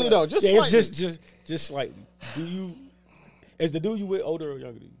like- Slightly though, just yeah, slightly. it's just slightly. Do you? Is the dude you with older or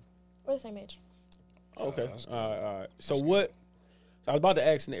younger than you? We're the same age. Okay. All right. So what? So I was about to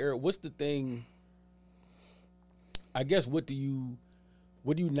ask in the era. What's the thing? I guess what do you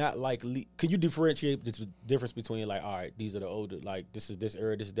not like? Could you differentiate the difference between like, all right, these are the older, like this is this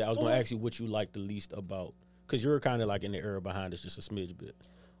era, this is that. I was gonna ask you what you like the least about, because you're kind of like in the era behind us just a smidge bit.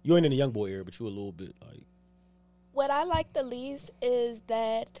 You ain't in the young boy era, but you a little bit like. What I like the least is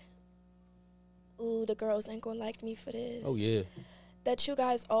that. Ooh, the girls ain't gonna like me for this. Oh yeah. That you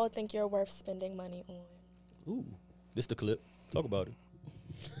guys all think you're worth spending money on. Ooh, this the clip. Talk about it.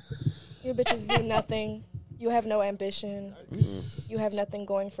 You bitches do nothing. You have no ambition. You have nothing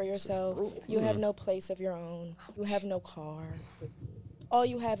going for yourself. You have no place of your own. You have no car. All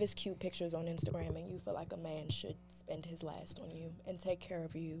you have is cute pictures on Instagram, and you feel like a man should spend his last on you and take care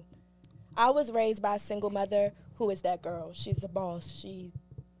of you. I was raised by a single mother who is that girl. She's a boss. She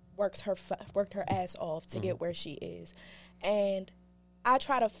worked her ass off to get where she is. And I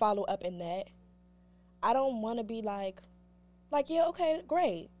try to follow up in that. I don't want to be like, yeah, okay,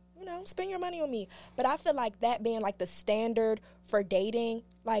 great. You know, spend your money on me. But I feel like that being like the standard for dating,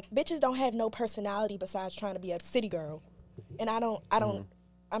 like bitches don't have no personality besides trying to be a city girl. And I'm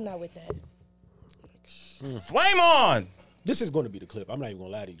not with that. Flame on! This is going to be the clip. I'm not even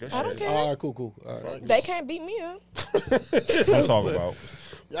going to lie to you. I don't care. All right, cool. All right. They can't beat me up. That's what I'm talking about.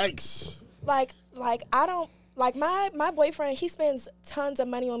 Yikes. Like I don't like my boyfriend. He spends tons of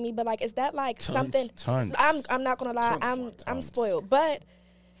money on me, but like, is that like something? Tons. I'm not gonna lie. I'm spoiled, but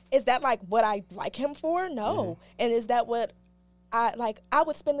is that like what I like him for? No. And is that what I like? I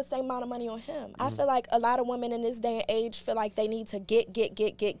would spend the same amount of money on him. I feel like a lot of women in this day and age feel like they need to get,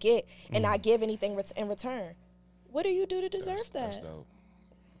 and not give anything in return. What do you do to deserve that? That's dope.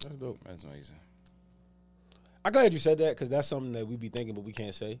 That's dope. That's amazing. I'm glad you said that, because that's something that we be thinking but we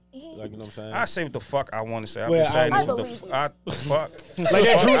can't say. Like, you know what I'm saying? I say what the fuck I want to say. I've Well, been saying I this what the believe fuck. Like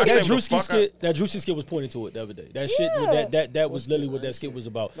that I say Drewski what the fuck I- skit. That Drewski skit was pointing to it the other day. That shit. Yeah. That was literally what that skit was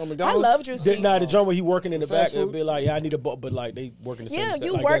about. No, I McDonald's? love Drewski. The joint where he working in the Fast back, it'd food? be like, yeah, I need a but like they working the same. Yeah, stuff,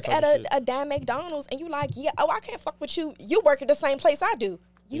 you like work that at type of shit. a damn McDonald's, and you like, yeah, oh, I can't fuck with you. You work at the same place I do.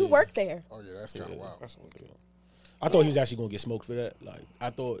 You work there. Oh, yeah, that's kind of wild. I thought he was actually gonna get smoked for that. Like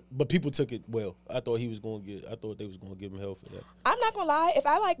I thought, but people took it well. I thought they was gonna give him hell for that. I'm not gonna lie. If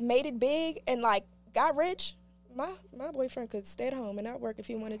I like made it big and like got rich, my boyfriend could stay at home and not work if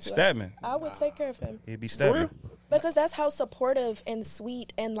he wanted to. Stedman. I would take care of him He'd be Stedman. because that's how supportive and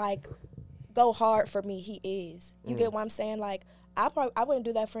sweet and like go hard for me he is. You get what I'm saying? Like I wouldn't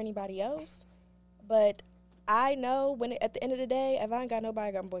do that for anybody else, but I know when at the end of the day, if I ain't got nobody,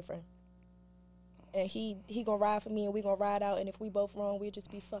 I got my boyfriend. And he gonna ride for me, and we gonna ride out. And if we both wrong, we'll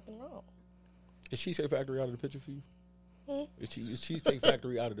just be fucking wrong. Is Cheesecake Factory out of the picture for you? Is Cheesecake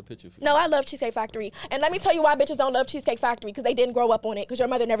Factory out of the picture for you? No, I love Cheesecake Factory. And let me tell you why bitches don't love Cheesecake Factory, because they didn't grow up on it, because your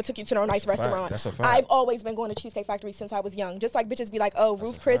mother never took you to no nice restaurant. That's a fact. I've always been going to Cheesecake Factory since I was young. Just like bitches be like, oh,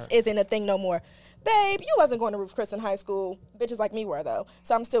 Ruth Chris isn't a thing no more. Babe, you wasn't going to Ruth Chris in high school. Bitches like me were, though.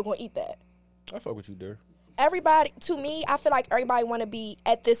 So I'm still going to eat that. I fuck with you, Dira. Everybody, to me, I feel like everybody want to be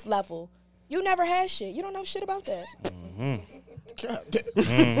at this level. You never had shit. You don't know shit about that. God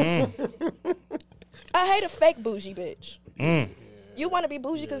damn. I hate a fake bougie bitch. You want to be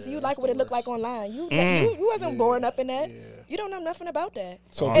bougie because you like what it looked like online. You wasn't born up in that. You don't know nothing about that.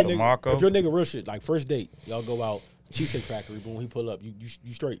 So if your nigga real shit, like first date, y'all go out, Cheesecake Factory, boom, he pull up,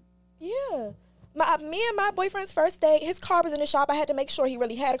 you straight. Yeah. Me and my boyfriend's first date, his car was in the shop. I had to make sure he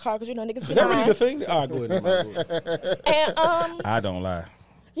really had a car because, you know, niggas be Is that really lying. the thing? All right, go ahead. And, I don't lie.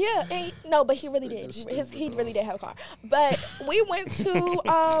 yeah, and no, but he really did. He really did have a car. But we went to,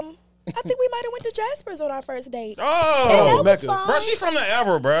 I think we might have went to Jasper's on our first date. Oh, And that was Mecca. fine. bro, she from the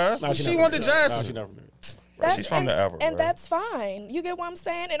Ever, bro. Nah, She never went to from there. Nah, Jasper. she never from there. She's from the Ever, and bro. that's fine. You get what I'm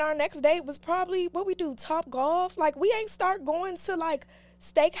saying? And our next date was probably what we do, Top Golf. Like, we ain't start going to like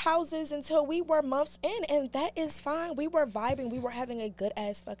steak houses until we were months in, and that is fine. We were vibing. We were having a good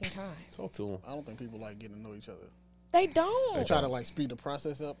ass fucking time. Talk to him. I don't think people like getting to know each other. They don't. They try to like speed the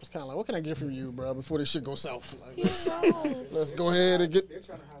process up. It's kind of like, what can I get from you, bro, before this shit goes south? Like, You know. let's go ahead and get. They're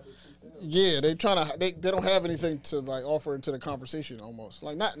trying to hide their true self. Yeah, they trying to. They don't have anything to like offer to the conversation. Almost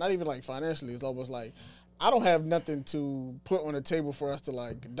like not even like financially. It's almost like I don't have nothing to put on the table for us to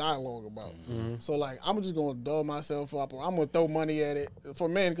like dialogue about. So like I'm just gonna dull myself up, or I'm gonna throw money at it for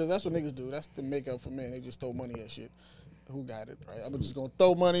men because that's what niggas do. That's the makeup for men. They just throw money at shit. who got it, right? I'm just gonna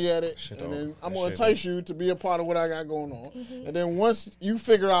throw money at it, and then I'm gonna entice you to be a part of what I got going on. And then once you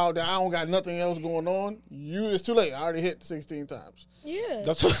figure out that I don't got nothing else going on, it's too late. I already hit 16 times. Yeah,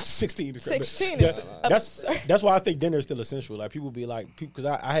 that's what 16. 16 is absurd. That's why I think dinner is still essential. Like people be like, because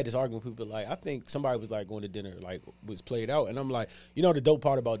I had this argument with people like, I think somebody was like going to dinner like was played out, and I'm like, the dope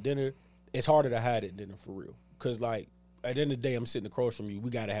part about dinner, it's harder to hide at dinner for real, because like. At the end of the day, I'm sitting across from you.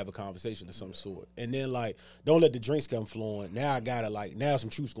 We got to have a conversation of some sort. And then, like, don't let the drinks come flowing. Now I got to, like, now some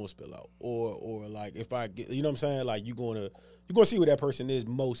truth's going to spill out. Or, like, if I get, you know what I'm saying? Like, you're going to see who that person is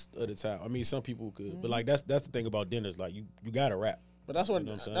most of the time. I mean, some people could. But, like, that's the thing about dinners. Like, you got to rap. But that's what,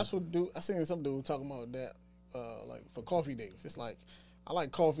 I seen some dude talking about that, like, for coffee dates. It's like, I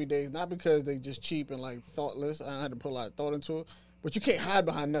like coffee dates, not because they just cheap and, like, thoughtless. I had to put a lot of thought into it. But you can't hide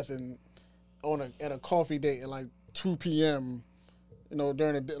behind nothing at a coffee date and, like, 2 p.m., during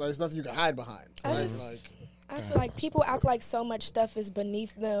the day. Like, there's nothing you can hide behind. Right? I feel like people act like so much stuff is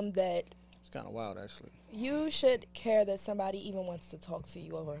beneath them that... It's kind of wild, actually. You should care that somebody even wants to talk to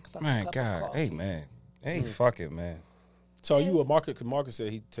you over a cup of coffee. Hey, man. Hey, fuck it, man. So you a Marcus? Because Marcus said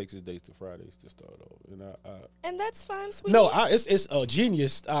he takes his dates to Fridays to start off, and that's fine, sweetie. No, it's a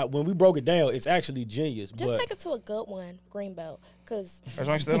genius. When we broke it down, it's actually genius. Just take it to a good one, Greenbelt, because that's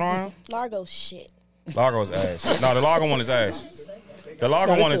why you still on. Largo's shit. Largo's ass. No, the Largo one is ass. The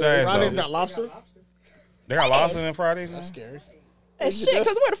Largo one is ass. Fridays got lobster. They got lobster in Fridays. That's scary. That's shit.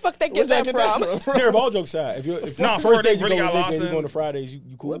 Because where the fuck they get that from? Here, all jokes aside. If first day really got lobster. You going to Fridays,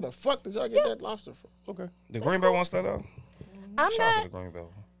 you cool? Where the fuck did y'all get that lobster from? Okay. The Greenbelt wants that though. I'm not.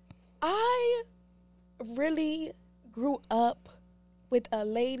 I really grew up with a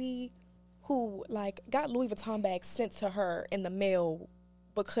lady who like got Louis Vuitton bags sent to her in the mail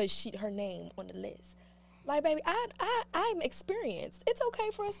because her name on the list. Like, baby, I'm experienced. It's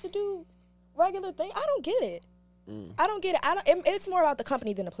okay for us to do regular things. I don't get it. I don't get it. It's more about the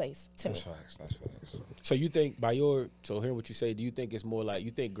company than the place to me. That's facts. So you think hearing what you say, do you think it's more like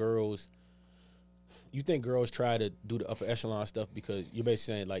you think girls try to do the upper echelon stuff because you're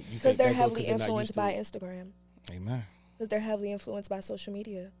basically saying like you think they're heavily influenced by Instagram. Amen. Because they're heavily influenced by social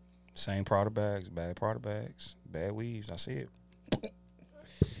media. Same Prada bags, bad Prada bags, bad weaves. I see it.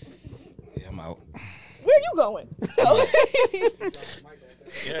 Yeah, I'm out. Where are you going?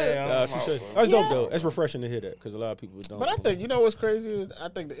 That's dope though. That's refreshing to hear that because a lot of people don't. But I think what's crazy is I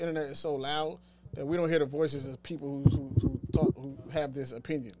think the internet is so loud that we don't hear the voices of people who have this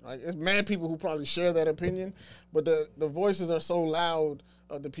opinion. Right? It's mad people who probably share that opinion, but the voices are so loud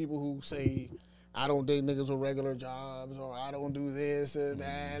of the people who say, I don't date niggas with regular jobs, or I don't do this and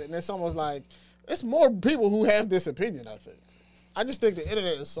that, and it's almost like it's more people who have this opinion. I think. I just think the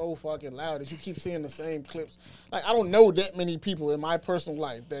internet is so fucking loud that you keep seeing the same clips. Like, I don't know that many people in my personal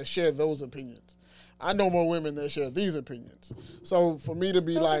life that share those opinions. I know more women that share these opinions. So for me to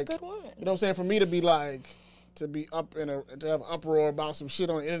be those like, are good women. You know what I'm saying? For me to be like, to be up to have uproar about some shit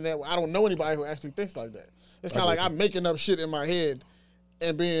on the internet, I don't know anybody who actually thinks like that. It's kind of like I'm making up shit in my head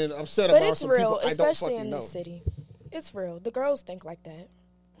and being upset about some people I don't fucking know. But it's real, especially in this city. It's real. The girls think like that.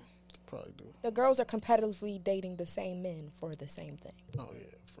 Probably do. The girls are competitively dating the same men for the same thing. Oh yeah,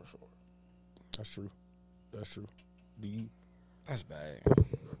 for sure. That's true. That's bad.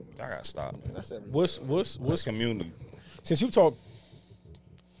 I gotta stop. Man. That's everything. What's community? Since you've talked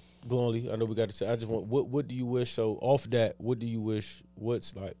glowingly, I know we got to say. I just want what do you wish? So off that, what do you wish?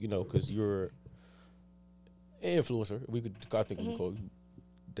 What's like because you're an influencer. I think we can call you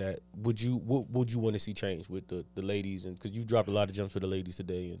that. What would you want to see change with the ladies? And because you dropped a lot of gems for the ladies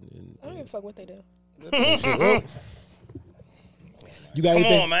today. And I don't give a fuck what they do. You got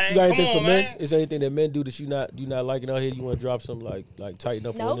anything? You got anything for men? Is there anything that men do that you not liking out here? You want to drop some like tighten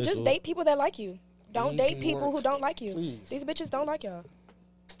up? No, on this? just date people that like you. Don't date people who don't like you. Please. These bitches don't like y'all.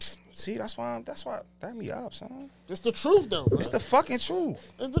 See, that's why that me up, son. It's the truth, though, bro. It's the fucking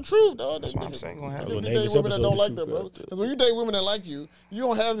truth. It's the truth, though. That's what I'm saying. Gonna happen. You date women that don't like them, bro. Because when you date women that like you, you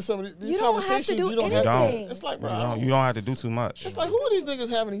don't have these conversations. You don't have. It's like, bro, you don't have to do too much. It's like, who are these niggas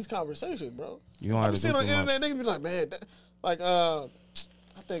having these conversations, bro? You don't have to do too much. On the internet, niggas be like, man, I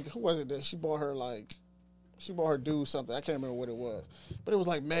think who was it that she bought her dude something. I can't remember what it was. But it was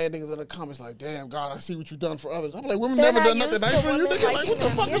like mad niggas in the comments like, damn, God, I see what you done for others. I'm like, women never done nothing nice for you. Nigga, like, what the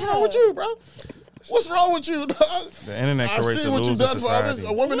fuck is wrong with you, bro? What's wrong with you, dog? The internet creates a loser society.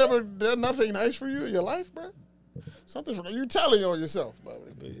 A woman never done nothing nice for you in your life, bro? Something's wrong. You telling on yourself, bro.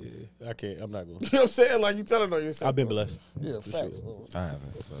 Yeah, I can't. I'm not going to. You know what I'm saying? Like, you telling on yourself. I've been blessed. Yeah, facts. Sure. I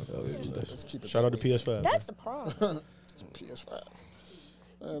haven't. Let's keep it. Shout out to PS5. That's the problem. PS5.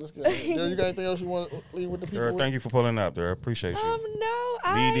 Let's get it. You got anything else you want to leave with the people? Thank you for pulling up, Dira. Appreciate you. No,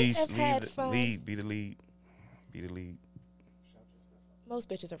 I have had fun. Lead. Be the lead. Most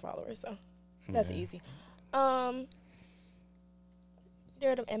bitches are followers, so that's easy. Dira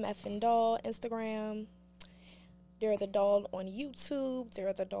the MF and Doll Instagram. Dira the Doll on YouTube.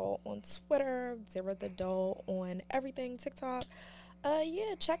 Dira the Doll on Twitter. Dira the Doll on everything, TikTok.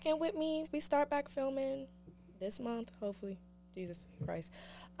 Yeah, check in with me. We start back filming this month, hopefully. Jesus Christ.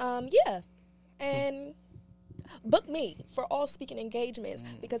 Yeah. And book me for all speaking engagements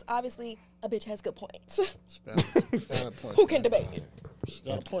because obviously a bitch has good points. Valid point. Who can debate it?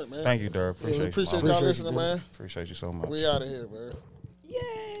 Got a point, man. Thank you, Dara. Appreciate y'all listening, man. Appreciate you so much. We out of here, man. Yeah.